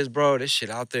 whatever it is, bro, this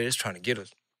shit out there is trying to get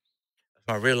us.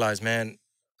 I realized, man,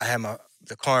 I had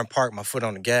the car in park, my foot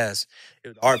on the gas.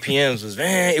 The RPMs was,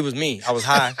 man, it was me. I was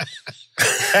high.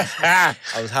 I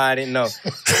was high, I didn't know.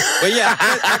 But yeah,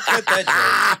 I cut that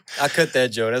joke. I cut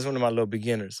that joke. That's one of my little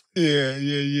beginners. Yeah.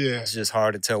 It's just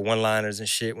hard to tell one-liners and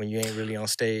shit when you ain't really on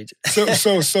stage. So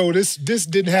this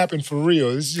didn't happen for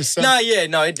real. This is just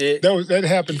something. No, it did. That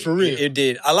happened for real. It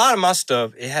did. A lot of my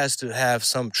stuff, it has to have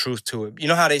some truth to it. You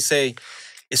know how they say,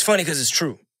 it's funny because it's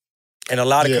true. And a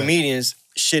lot of comedians,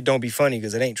 shit don't be funny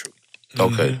because it ain't true.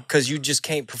 Okay. Because you just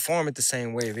can't perform it the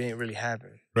same way if it ain't really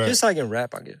happen. Right. Just like in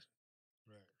rap, I guess.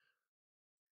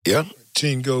 Yeah.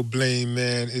 Chingo Bling,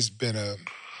 man, it's been a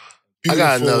beautiful... I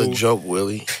got another joke,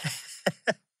 Willie.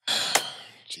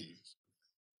 Jesus.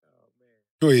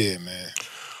 Go ahead, man.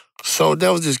 So that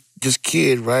was this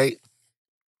kid, right?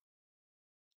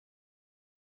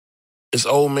 This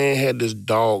old man had this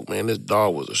dog, man. This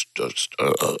dog was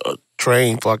a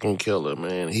trained fucking killer,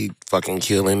 man. He fucking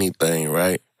kill anything,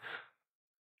 right?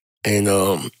 And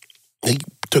he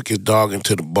took his dog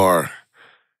into the bar,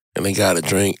 and they got a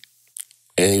drink,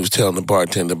 and he was telling the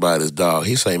bartender about his dog.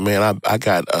 He say, man, I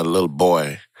got a little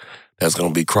boy that's going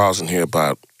to be crossing here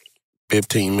about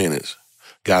 15 minutes.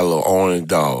 Got a little orange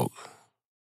dog.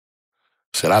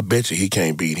 Said, I bet you he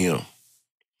can't beat him.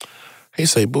 He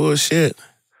say, bullshit.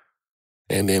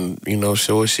 And then,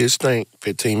 sure as shit stink.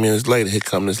 15 minutes later, here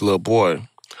come this little boy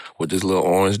with this little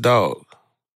orange dog.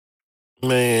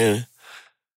 Man,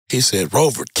 he said,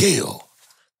 Rover, kill.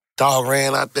 Dog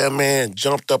ran out there, man,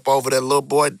 jumped up over that little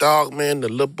boy dog, man. The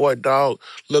little boy dog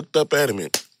looked up at him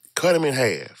and cut him in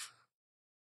half.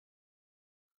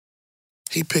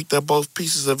 He picked up both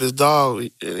pieces of his dog,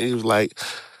 and he was like,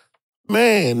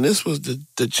 man, this was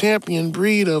the champion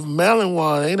breed of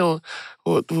Malinois.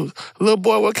 Little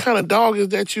boy, what kind of dog is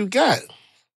that you got?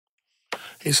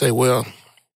 He said, well,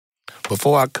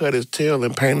 before I cut his tail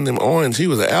and painted him orange, he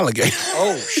was an alligator.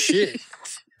 Oh, shit.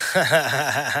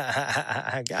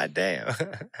 Goddamn.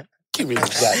 Give me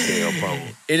this goddamn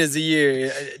phone. It is the year,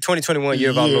 2021,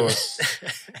 year of our Lord.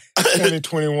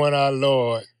 2021, our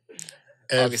Lord.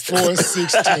 At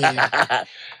 4:16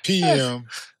 p.m.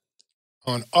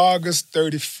 on August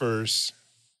 31st.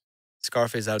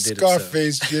 Scarface outdid himself.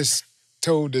 Scarface just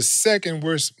told the second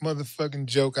worst motherfucking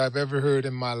joke I've ever heard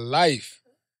in my life.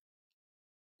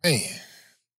 Man.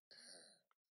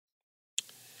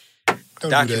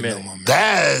 Don't do that no more, man.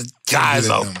 That guy's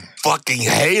a fucking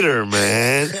hater,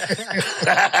 man.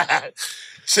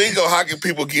 Chingo, how can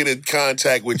people get in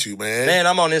contact with you, man? Man,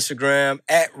 I'm on Instagram,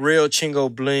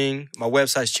 @RealChingoBling. My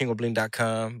website's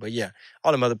chingobling.com. But yeah,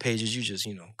 all them other pages, you just,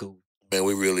 Google. Man,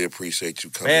 we really appreciate you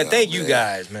coming Man, thank out, you man.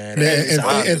 guys, man.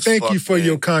 And thank you for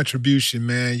your contribution,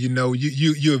 man.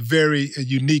 You're a very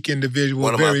unique individual.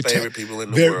 One of very my favorite people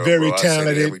in the world, very bro. I say that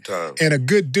talented, every time. and a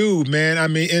good dude, man. I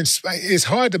mean, it's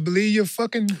hard to believe you're a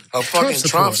fucking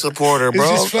Trump supporter, bro.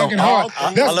 It's just fucking hard.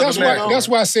 That's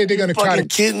why I say they're gonna try to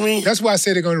kidding me. That's why I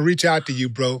say they're gonna reach out to you,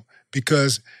 bro,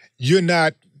 because you're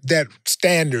not that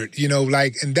standard, and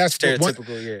that's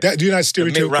stereotypical, that you're not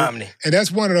stereotypical. Mitt Romney. And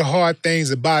that's one of the hard things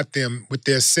about them with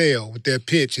their sale, with their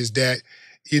pitch, is that,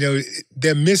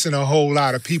 they're missing a whole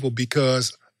lot of people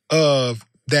because of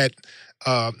that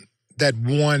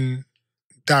one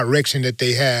direction that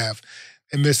they have.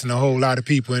 They're missing a whole lot of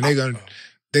people, and they're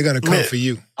gonna come for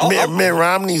you. Mitt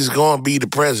Romney's gonna be the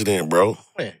president, bro.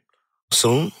 When?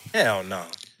 Soon. Hell no.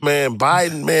 Man,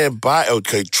 Biden.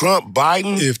 Okay, Trump,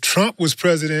 Biden. If Trump was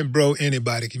president, bro,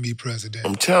 anybody can be president.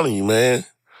 I'm telling you, man.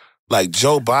 Like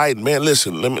Joe Biden, man,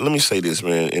 listen, let me say this,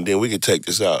 man, and then we can take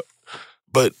this out.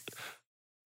 But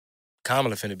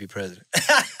Kamala finna be president.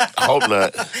 I hope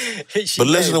not. But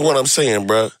listen to what I'm saying,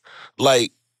 bro.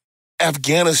 Like,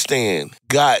 Afghanistan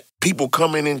got people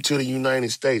coming into the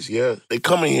United States, yeah? They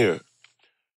coming here.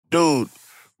 Dude,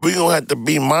 we gonna have to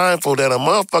be mindful that a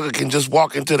motherfucker can just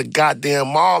walk into the goddamn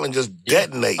mall and just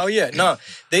detonate. Oh, yeah. No,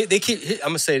 they keep... I'm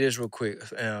gonna say this real quick,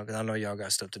 because I know y'all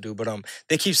got stuff to do, but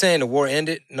they keep saying the war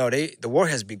ended. No, the war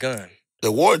has begun.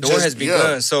 The war has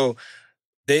begun. Yeah. So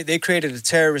they created a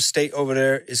terrorist state over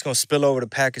there. It's gonna spill over to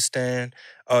Pakistan.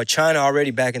 China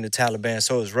already backing the Taliban,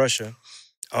 so is Russia.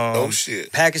 Oh,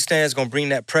 shit. Pakistan's gonna bring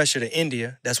that pressure to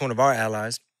India. That's one of our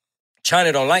allies.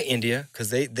 China don't like India, because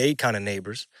they kind of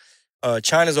neighbors.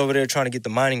 China's over there trying to get the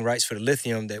mining rights for the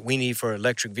lithium that we need for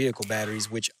electric vehicle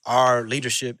batteries, which our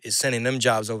leadership is sending them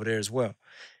jobs over there as well.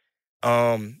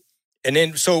 And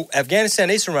then, so Afghanistan,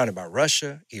 they surrounded by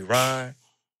Russia, Iran,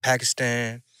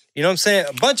 Pakistan. You know what I'm saying?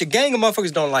 A bunch of gang of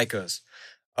motherfuckers don't like us.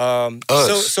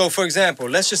 So for example,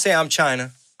 let's just say I'm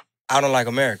China. I don't like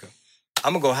America.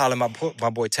 I'm gonna go holler at my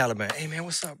boy Taliban. Hey, man,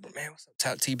 what's up, bro? Man, what's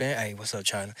up, T-Ban? Hey, what's up,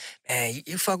 China? Man,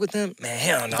 you fuck with them? Man,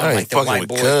 hell no, I don't like them white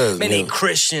boys. Man, they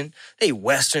Christian. They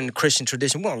Western Christian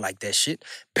tradition. We don't like that shit.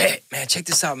 Bet, man, check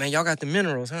this out, man. Y'all got the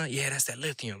minerals, huh? Yeah, that's that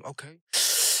lithium. Okay.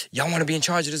 Y'all want to be in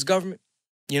charge of this government?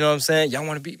 You know what I'm saying? Y'all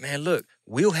want to be, man, look,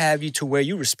 we'll have you to where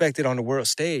you respected on the world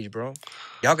stage, bro.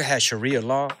 Y'all can have Sharia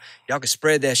law. Y'all can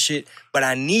spread that shit. But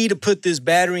I need to put this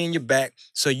battery in your back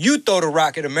so you throw the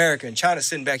rock at America, and China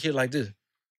sitting back here like this.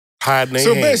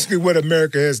 So basically what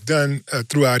America has done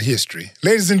throughout history.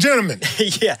 Ladies and gentlemen.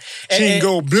 Yeah.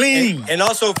 Chingo Bling. And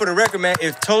also for the record, man,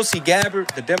 if Tulsi Gabbard,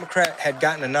 the Democrat, had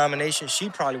gotten a nomination, she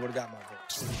probably would have got my vote.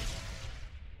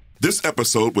 This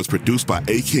episode was produced by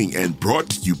A-King and brought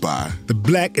to you by the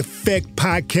Black Effect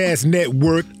Podcast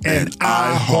Network and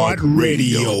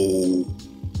iHeartRadio.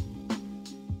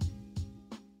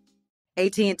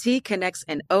 AT&T connects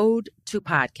an ode to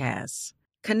podcasts.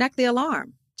 Connect the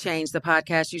alarm. Change the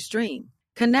podcast you stream.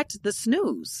 Connect the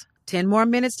snooze. 10 more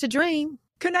minutes to dream.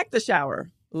 Connect the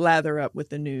shower. Lather up with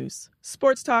the news.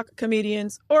 Sports talk,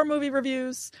 comedians, or movie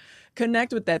reviews.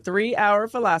 Connect with that 3-hour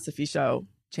philosophy show.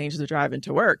 Change the drive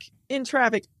into work. In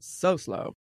traffic so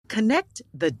slow. Connect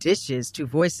the dishes to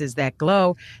voices that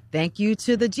glow. Thank you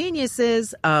to the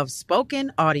geniuses of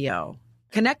spoken audio.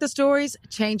 Connect the stories.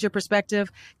 Change your perspective.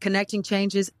 Connecting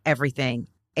changes everything.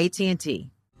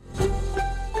 AT&T.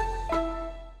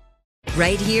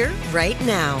 Right here, right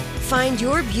now. Find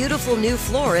your beautiful new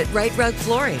floor at Right Rug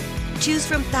Flooring. Choose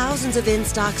from thousands of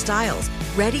in-stock styles,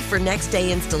 ready for next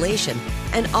day installation,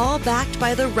 and all backed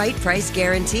by the right price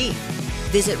guarantee.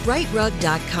 Visit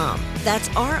rightrug.com. That's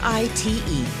RITERUG.com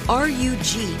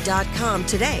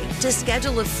today to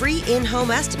schedule a free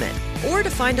in-home estimate or to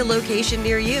find a location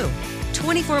near you.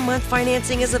 24-month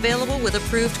financing is available with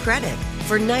approved credit.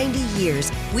 For 90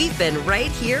 years, we've been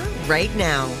right here, right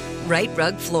now. Right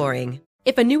Rug Flooring.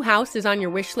 If a new house is on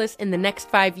your wish list in the next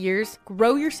 5 years,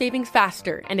 grow your savings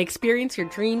faster and experience your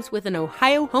dreams with an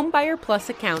Ohio Homebuyer Plus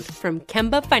account from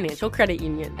Kemba Financial Credit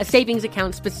Union. A savings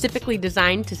account specifically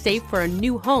designed to save for a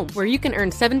new home where you can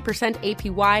earn 7%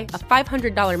 APY,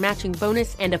 a $500 matching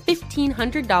bonus, and a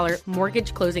 $1,500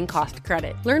 mortgage closing cost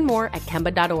credit. Learn more at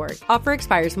Kemba.org. Offer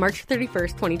expires March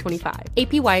 31st, 2025.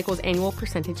 APY equals annual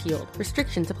percentage yield.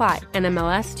 Restrictions apply.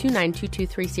 NMLS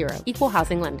 292230. Equal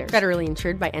housing lender. Federally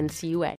insured by NCUA.